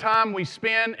more time we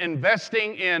spend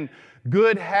investing in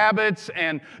good habits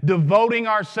and devoting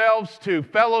ourselves to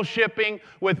fellowshipping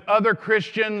with other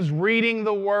Christians, reading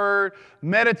the Word,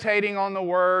 meditating on the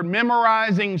Word,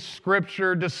 memorizing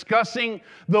Scripture, discussing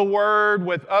the Word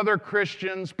with other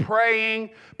Christians,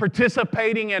 praying,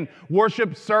 participating in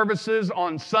worship services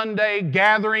on Sunday,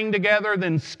 gathering together,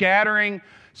 then scattering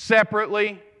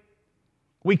separately,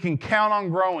 we can count on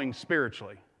growing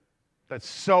spiritually. That's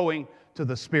sowing to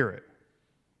the Spirit.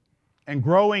 And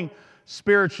growing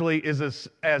spiritually is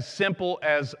as simple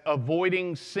as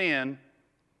avoiding sin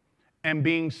and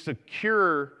being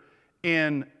secure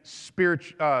in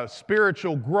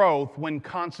spiritual growth when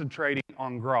concentrating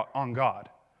on God.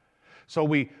 So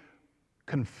we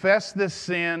confess this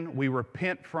sin, we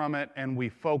repent from it, and we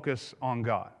focus on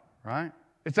God, right?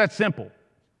 It's that simple.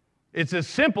 It's as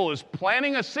simple as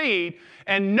planting a seed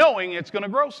and knowing it's going to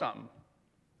grow something.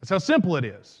 That's how simple it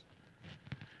is.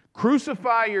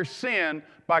 Crucify your sin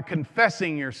by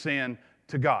confessing your sin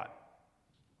to God.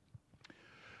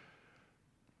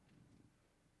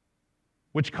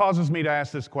 Which causes me to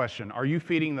ask this question. Are you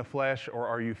feeding the flesh or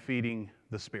are you feeding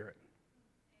the Spirit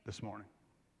this morning?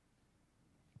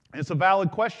 It's a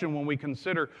valid question when we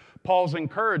consider Paul's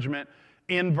encouragement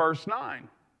in verse 9.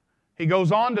 He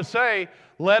goes on to say,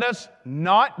 let us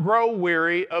not grow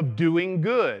weary of doing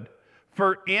good,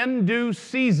 for in due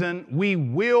season we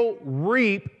will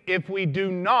reap if we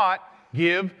do not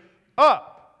give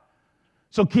up.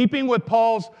 So keeping with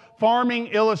Paul's farming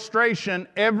illustration,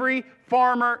 every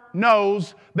farmer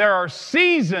knows there are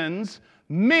seasons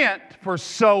meant for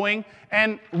sowing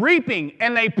and reaping,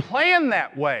 and they plan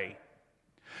that way.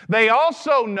 They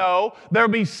also know there'll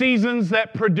be seasons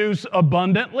that produce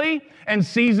abundantly and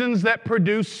seasons that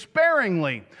produce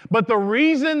sparingly. But the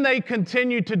reason they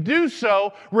continue to do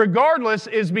so, regardless,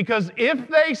 is because if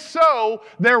they sow,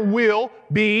 there will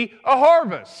be a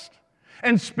harvest.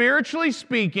 And spiritually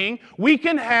speaking, we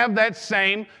can have that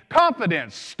same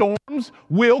confidence. Storms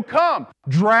will come.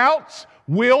 Droughts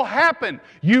will happen.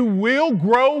 You will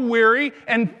grow weary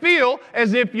and feel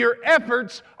as if your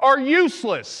efforts are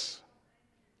useless.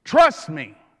 Trust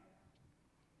me.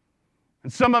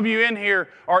 And some of you in here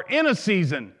are in a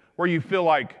season where you feel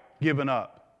like giving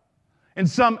up. In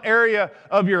some area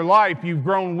of your life, you've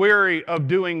grown weary of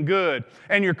doing good,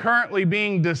 and you're currently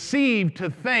being deceived to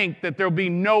think that there'll be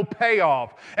no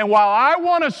payoff. And while I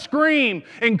want to scream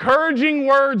encouraging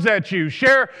words at you,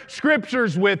 share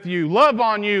scriptures with you, love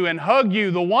on you, and hug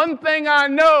you, the one thing I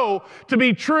know to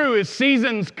be true is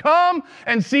seasons come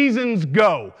and seasons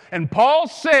go. And Paul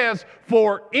says,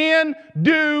 for in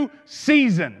due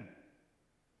season.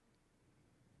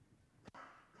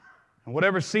 And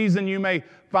whatever season you may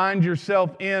find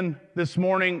yourself in this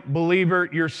morning, believer,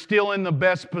 you're still in the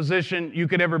best position you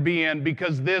could ever be in,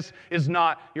 because this is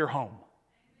not your home.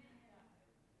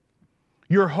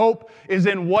 Your hope is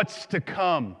in what's to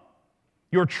come,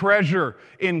 your treasure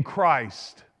in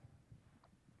Christ.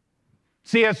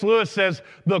 C.S. Lewis says,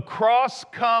 the cross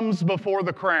comes before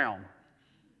the crown.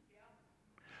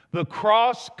 The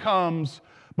cross comes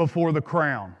before the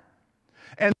crown.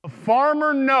 And the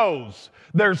farmer knows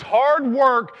there's hard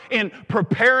work in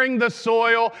preparing the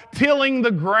soil, tilling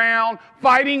the ground,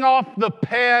 fighting off the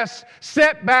pests,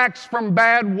 setbacks from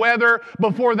bad weather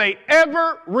before they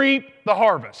ever reap the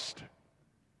harvest.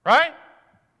 Right?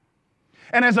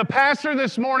 And as a pastor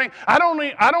this morning, I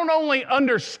don't only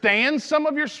understand some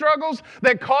of your struggles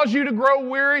that cause you to grow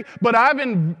weary, but I've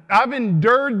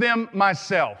endured them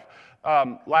myself.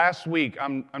 Last week,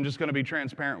 I'm just going to be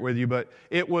transparent with you, but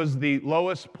it was the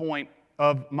lowest point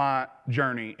of my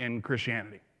journey in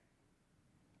Christianity.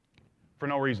 For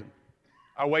no reason.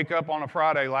 I wake up on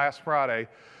last Friday,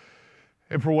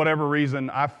 and for whatever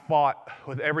reason, I fought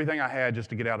with everything I had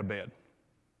just to get out of bed.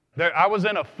 I was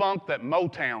in a funk that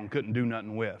Motown couldn't do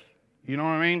nothing with. You know what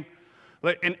I mean?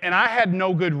 And I had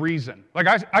no good reason.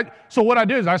 So what I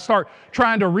do is I start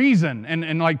trying to reason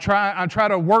and I try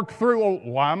to work through, well,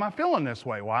 why am I feeling this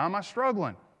way? Why am I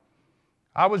struggling?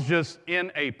 I was just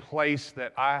in a place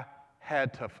that I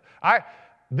had to.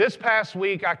 This past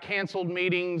week, I canceled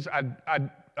meetings. I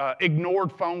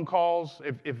ignored phone calls.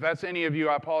 If that's any of you,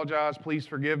 I apologize. Please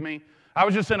forgive me. I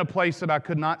was just in a place that I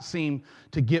could not seem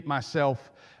to get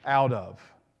myself out of.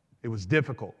 It was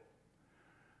difficult.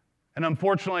 And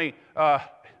unfortunately, I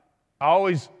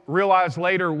always realized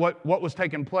later what was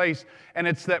taking place, and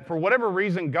it's that for whatever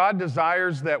reason, God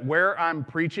desires that where I'm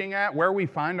preaching at, where we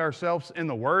find ourselves in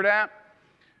the Word at,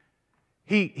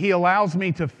 He allows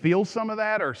me to feel some of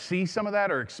that or see some of that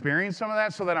or experience some of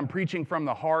that so that I'm preaching from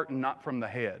the heart and not from the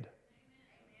head.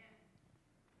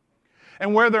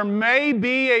 And where there may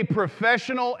be a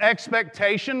professional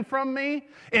expectation from me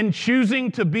in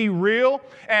choosing to be real,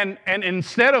 and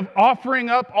instead of offering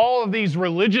up all of these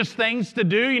religious things to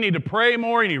do, you need to pray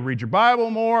more, you need to read your Bible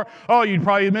more. Oh,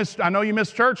 I know you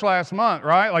missed church last month,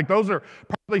 right? Like those are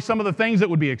probably some of the things that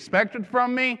would be expected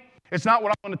from me. It's not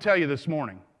what I'm going to tell you this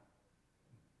morning.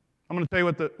 I'm going to tell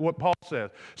you what Paul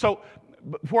says. So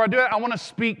before I do that, I want to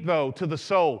speak, though, to the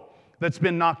soul that's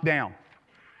been knocked down.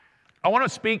 I want to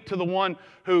speak to the one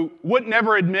who would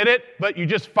never admit it, but you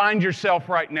just find yourself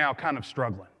right now kind of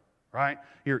struggling, right?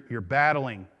 You're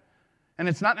battling. And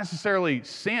it's not necessarily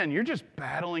sin. You're just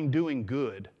battling doing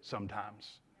good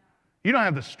sometimes. You don't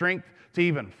have the strength to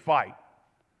even fight.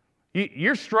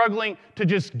 You're struggling to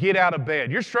just get out of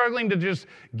bed. You're struggling to just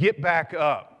get back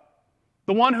up.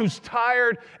 The one who's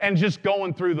tired and just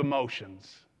going through the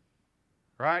motions,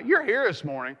 right? You're here this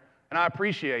morning, and I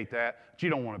appreciate that, but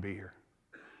you don't want to be here.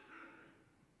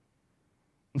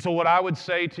 And so what I would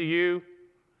say to you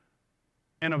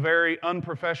in a very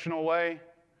unprofessional way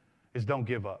is don't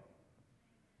give up.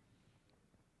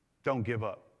 Don't give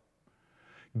up.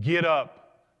 Get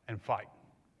up and fight.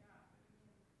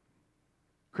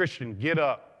 Christian, get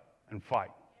up and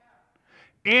fight.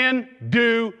 In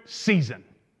due season.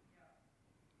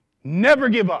 Never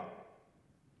give up.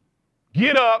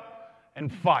 Get up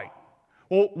and fight.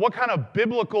 Well, what kind of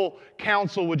biblical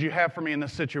counsel would you have for me in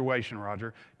this situation,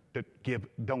 Roger?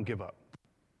 Don't give up.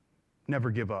 Never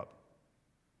give up.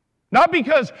 Not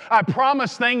because I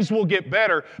promise things will get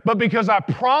better, but because I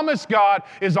promise God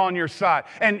is on your side.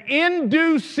 And in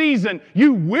due season,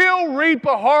 you will reap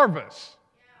a harvest.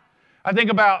 I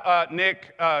think about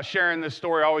Nick sharing this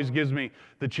story. Always gives me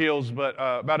the chills, but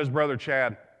about his brother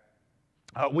Chad.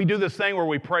 We do this thing where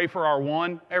we pray for our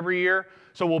one every year.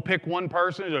 So we'll pick one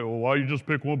person. He's like, well, why you just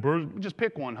pick one person? Just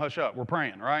pick one. Hush up. We're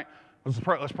praying, right?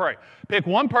 Let's pray. Pick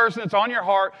one person that's on your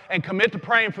heart and commit to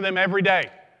praying for them every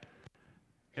day.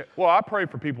 Well, I pray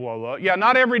for people I love. Yeah,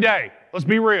 not every day. Let's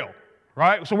be real,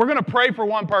 right? So we're going to pray for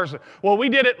one person. Well, we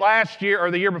did it last year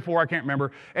or the year before, I can't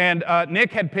remember, and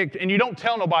Nick had picked, and you don't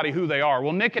tell nobody who they are.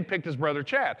 Well, Nick had picked his brother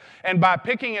Chad, and by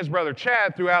picking his brother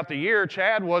Chad throughout the year,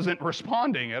 Chad wasn't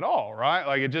responding at all, right?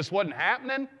 Like it just wasn't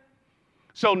happening.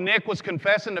 So Nick was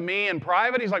confessing to me in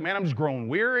private. He's like, man, I'm just growing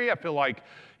weary. I feel like,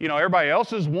 everybody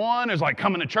else's one is like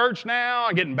coming to church now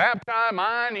and getting baptized.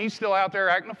 Mine, he's still out there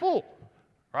acting a fool,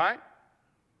 right?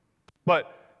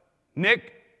 But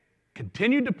Nick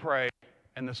continued to pray,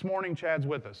 and this morning Chad's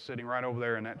with us, sitting right over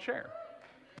there in that chair,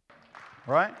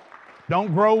 right?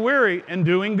 Don't grow weary in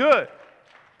doing good.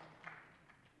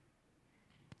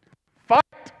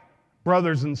 Fight,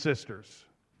 brothers and sisters.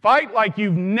 Fight like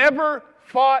you've never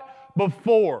fought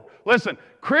before. Listen,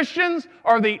 Christians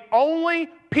are the only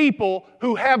people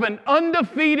who have an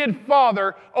undefeated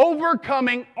Father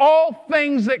overcoming all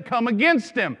things that come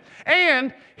against him.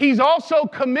 And he's also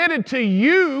committed to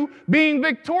you being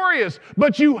victorious.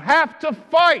 But you have to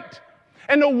fight.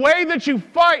 And the way that you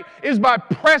fight is by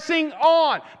pressing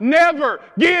on. Never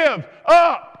give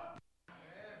up.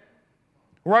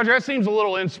 Roger, that seems a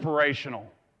little inspirational.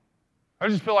 I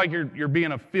just feel like you're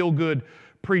being a feel-good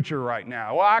preacher right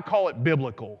now. Well, I call it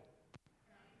biblical.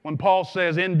 When Paul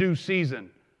says, in due season,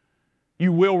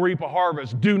 you will reap a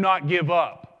harvest. Do not give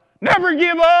up. Never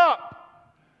give up.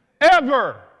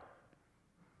 Ever.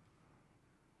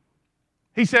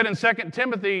 He said in 2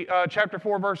 Timothy chapter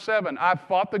 4, verse 7, I've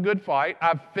fought the good fight.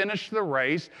 I've finished the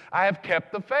race. I have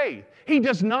kept the faith. He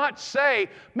does not say,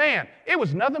 man, it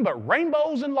was nothing but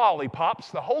rainbows and lollipops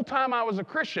the whole time I was a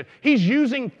Christian. He's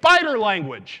using fighter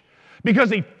language because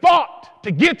he fought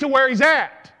to get to where he's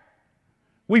at.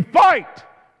 We fight.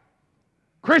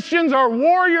 Christians are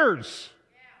warriors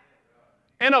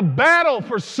in a battle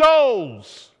for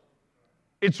souls.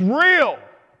 It's real.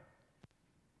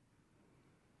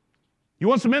 You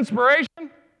want some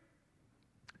inspiration?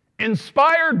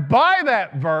 Inspired by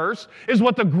that verse is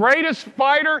what the greatest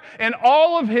fighter in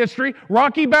all of history,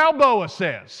 Rocky Balboa,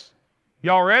 says.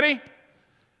 Y'all ready?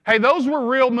 Hey, those were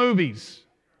real movies.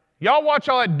 Y'all watch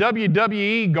all that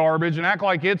WWE garbage and act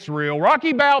like it's real.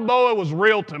 Rocky Balboa was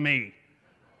real to me.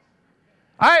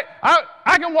 I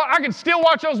can still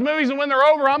watch those movies, and when they're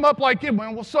over, I'm up like, yeah,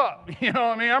 man, what's up? You know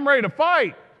what I mean? I'm ready to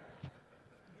fight.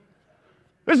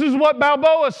 This is what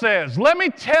Balboa says. Let me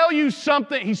tell you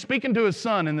something. He's speaking to his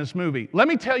son in this movie. Let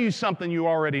me tell you something you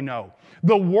already know.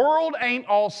 The world ain't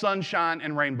all sunshine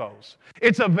and rainbows.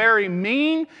 It's a very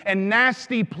mean and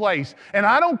nasty place. And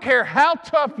I don't care how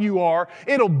tough you are,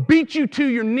 it'll beat you to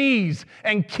your knees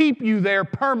and keep you there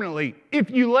permanently if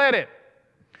you let it.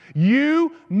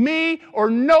 You, me, or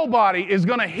nobody is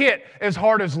going to hit as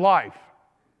hard as life.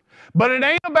 But it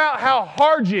ain't about how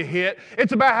hard you hit.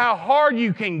 It's about how hard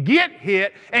you can get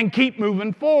hit and keep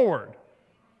moving forward.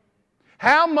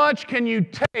 How much can you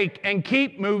take and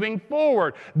keep moving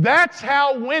forward? That's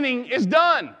how winning is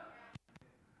done.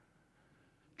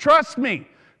 Trust me,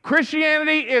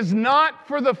 Christianity is not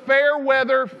for the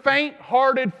fair-weather,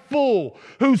 faint-hearted fool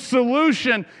whose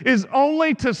solution is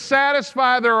only to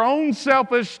satisfy their own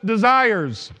selfish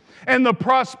desires. And the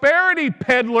prosperity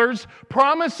peddlers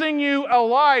promising you a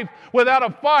life without a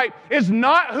fight is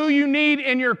not who you need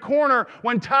in your corner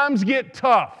when times get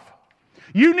tough.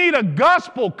 You need a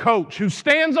gospel coach who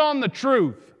stands on the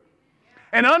truth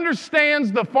and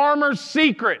understands the farmer's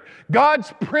secret,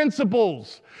 God's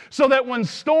principles, so that when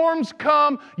storms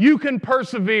come, you can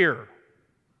persevere.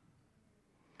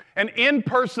 And in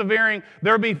persevering,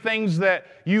 there'll be things that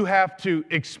you have to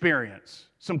experience.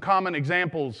 Some common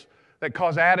examples that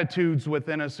cause attitudes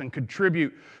within us and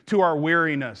contribute to our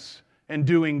weariness and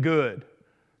doing good.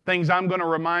 Things I'm going to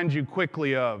remind you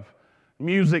quickly of.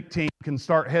 Music team can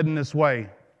start heading this way.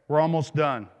 We're almost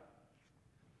done.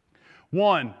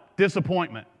 1,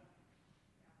 disappointment.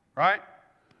 Right?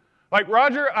 Like,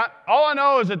 Roger, all I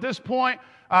know is at this point,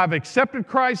 I've accepted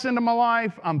Christ into my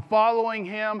life. I'm following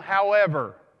Him.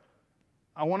 However,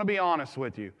 I want to be honest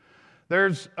with you.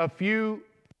 There's a few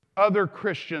other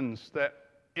Christians that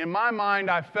in my mind,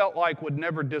 I felt like would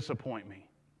never disappoint me.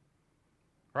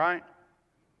 Right?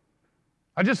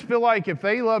 I just feel like if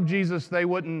they loved Jesus, they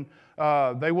wouldn't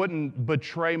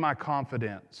betray my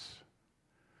confidence.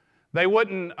 They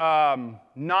wouldn't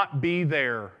not be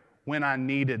there when I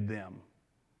needed them.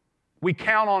 We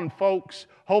count on folks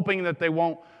hoping that they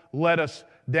won't let us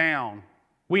down.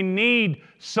 We need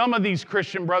some of these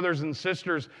Christian brothers and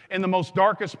sisters in the most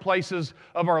darkest places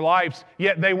of our lives,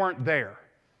 yet they weren't there.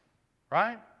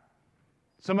 Right?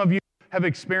 Some of you have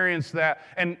experienced that,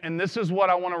 and this is what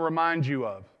I want to remind you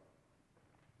of.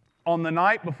 On the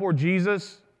night before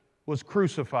Jesus was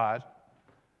crucified,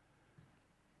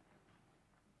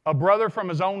 a brother from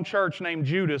his own church named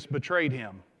Judas betrayed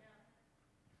him.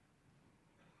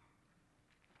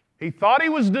 He thought he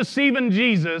was deceiving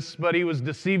Jesus, but he was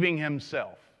deceiving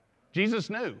himself. Jesus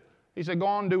knew. He said, go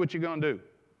on and do what you're going to do.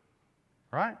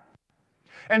 Right?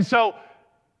 And so,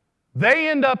 They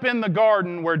end up in the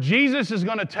garden where Jesus is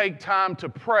going to take time to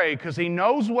pray because he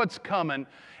knows what's coming,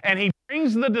 and he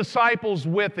brings the disciples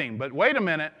with him. But wait a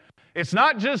minute. It's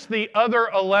not just the other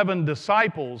 11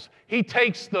 disciples. He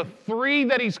takes the 3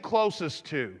 that he's closest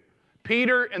to,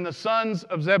 Peter and the sons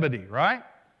of Zebedee, right?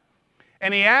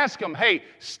 And he asks them, hey,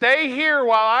 stay here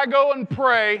while I go and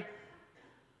pray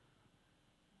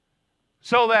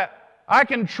so that I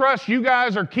can trust you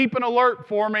guys are keeping alert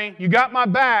for me. You got my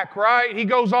back, right? He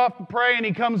goes off to pray and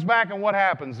he comes back, and what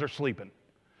happens? They're sleeping.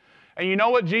 And you know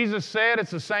what Jesus said?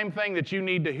 It's the same thing that you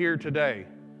need to hear today.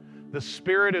 The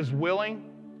spirit is willing,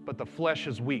 but the flesh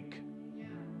is weak.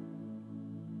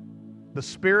 The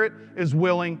spirit is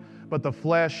willing, but the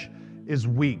flesh is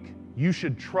weak. You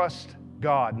should trust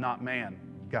God, not man,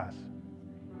 guys.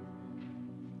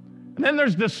 And then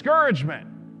there's discouragement.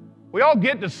 We all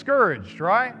get discouraged,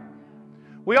 right?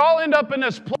 We all end up in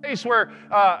this place where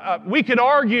we could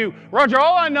argue, Roger,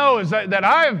 all I know is that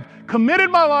I've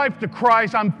committed my life to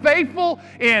Christ. I'm faithful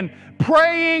in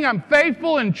praying. I'm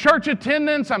faithful in church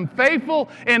attendance. I'm faithful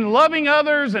in loving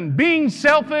others and being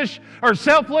selfish or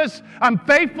selfless. I'm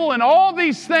faithful in all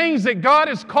these things that God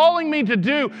is calling me to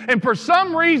do. And for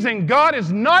some reason, God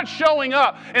is not showing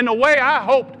up in the way I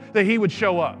hoped that He would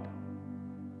show up.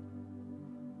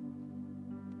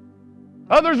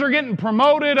 Others are getting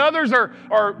promoted. Others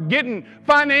are getting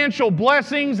financial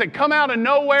blessings that come out of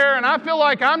nowhere, and I feel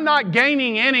like I'm not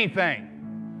gaining anything.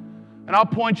 And I'll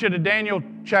point you to Daniel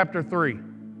chapter 3,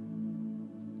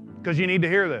 because you need to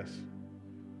hear this.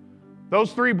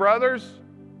 Those 3 brothers,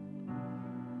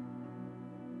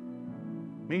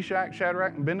 Meshach,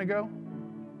 Shadrach, and Abednego,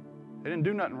 they didn't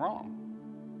do nothing wrong.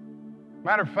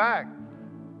 Matter of fact,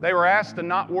 they were asked to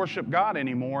not worship God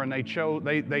anymore, and they told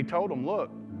them, look,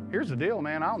 here's the deal,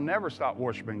 man. I'll never stop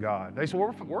worshiping God. They said,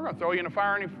 we're going to throw you in a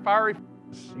fiery furnace.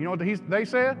 You know what they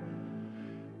said?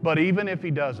 But even if He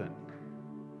doesn't,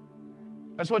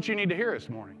 that's what you need to hear this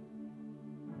morning.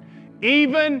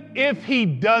 Even if He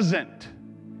doesn't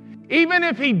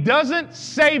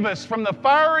save us from the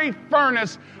fiery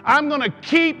furnace, I'm going to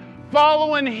keep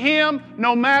following Him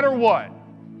no matter what.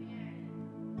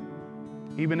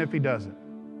 Even if He doesn't.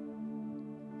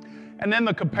 And then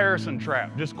the comparison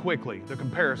trap, just quickly, the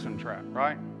comparison trap,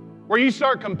 right? Where you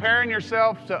start comparing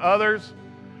yourself to others.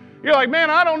 You're like, man,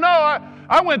 I don't know.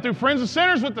 I went through Friends of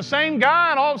Sinners with the same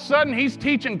guy, and all of a sudden he's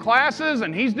teaching classes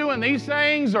and he's doing these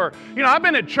things. Or, I've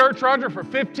been at church, Roger, for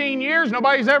 15 years.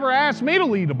 Nobody's ever asked me to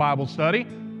lead a Bible study.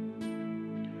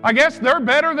 I guess they're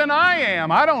better than I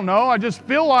am. I don't know. I just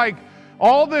feel like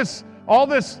all this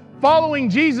following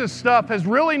Jesus stuff has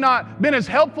really not been as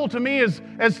helpful to me as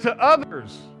to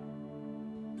others.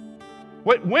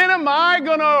 When am I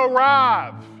going to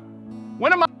arrive?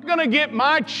 When am I going to get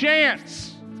my chance?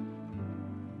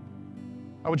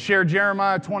 I would share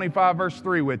Jeremiah 25, verse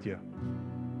 3 with you.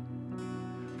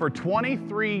 For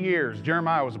 23 years,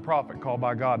 Jeremiah was a prophet called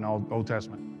by God in the Old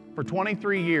Testament. For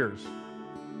 23 years,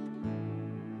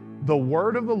 the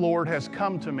word of the Lord has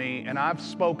come to me, and I've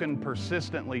spoken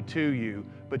persistently to you,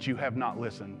 but you have not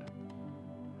listened.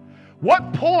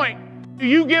 What point do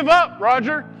you give up,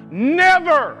 Roger?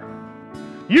 Never!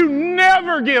 You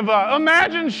never give up.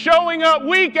 Imagine showing up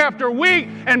week after week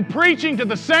and preaching to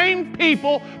the same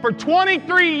people for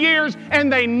 23 years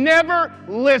and they never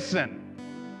listen.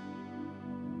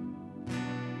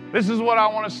 This is what I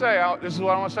want to say. This is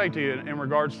what I want to say to you in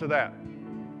regards to that.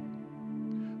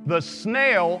 The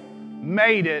snail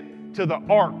made it to the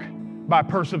ark by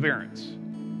perseverance.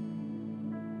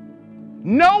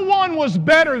 No one was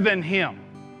better than him.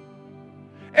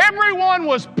 Everyone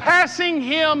was passing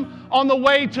him on the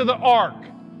way to the ark.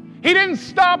 He didn't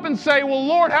stop and say, well,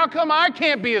 Lord, how come I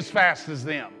can't be as fast as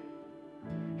them?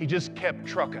 He just kept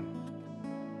trucking.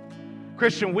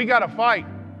 Christian, we got to fight.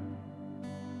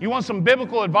 You want some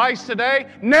biblical advice today?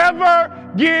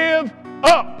 Never give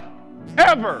up.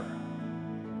 Ever.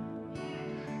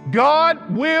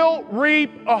 God will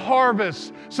reap a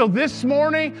harvest. So this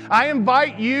morning, I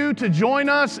invite you to join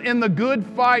us in the good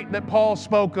fight that Paul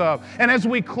spoke of. And as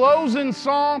we close in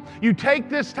song, you take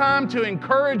this time to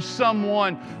encourage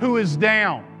someone who is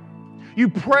down. You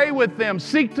pray with them,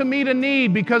 seek to meet a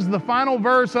need, because the final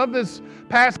verse of this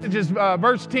passage is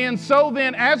verse 10. So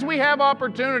then, as we have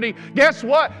opportunity, guess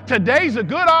what? Today's a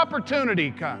good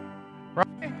opportunity,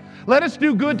 right? Let us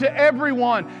do good to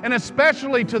everyone, and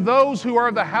especially to those who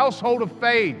are the household of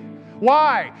faith.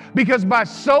 Why? Because by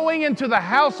sowing into the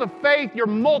house of faith, you're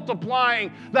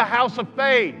multiplying the house of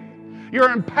faith.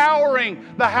 You're empowering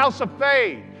the house of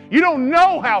faith. You don't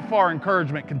know how far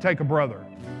encouragement can take a brother.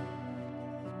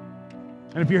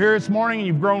 And if you're here this morning and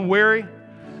you've grown weary,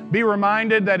 Be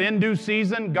reminded that in due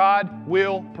season, God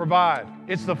will provide.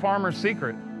 It's the farmer's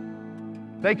secret.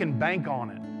 They can bank on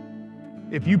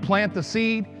it. If you plant the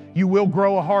seed, you will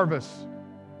grow a harvest.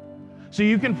 So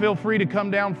you can feel free to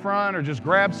come down front or just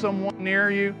grab someone near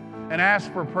you and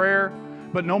ask for prayer.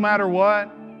 But no matter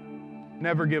what,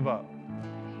 never give up.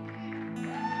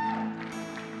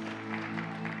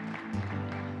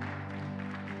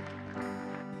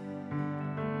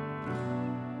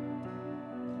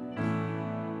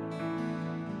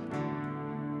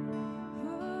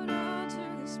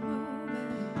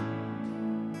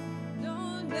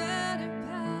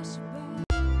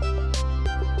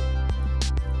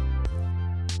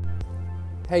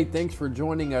 Hey, thanks for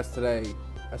joining us today.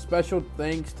 A special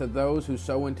thanks to those who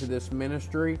sow into this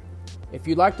ministry. If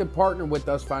you'd like to partner with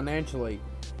us financially,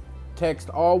 text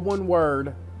all one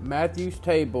word, Matthew's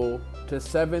Table, to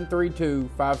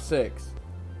 73256.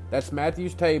 That's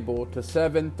Matthew's Table to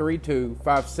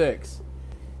 73256.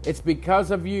 It's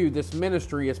because of you this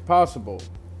ministry is possible.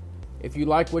 If you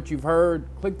like what you've heard,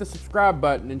 click the subscribe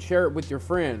button and share it with your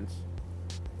friends.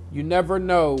 You never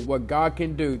know what God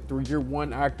can do through your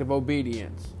one act of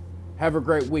obedience. Have a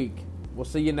great week. We'll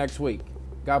see you next week.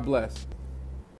 God bless.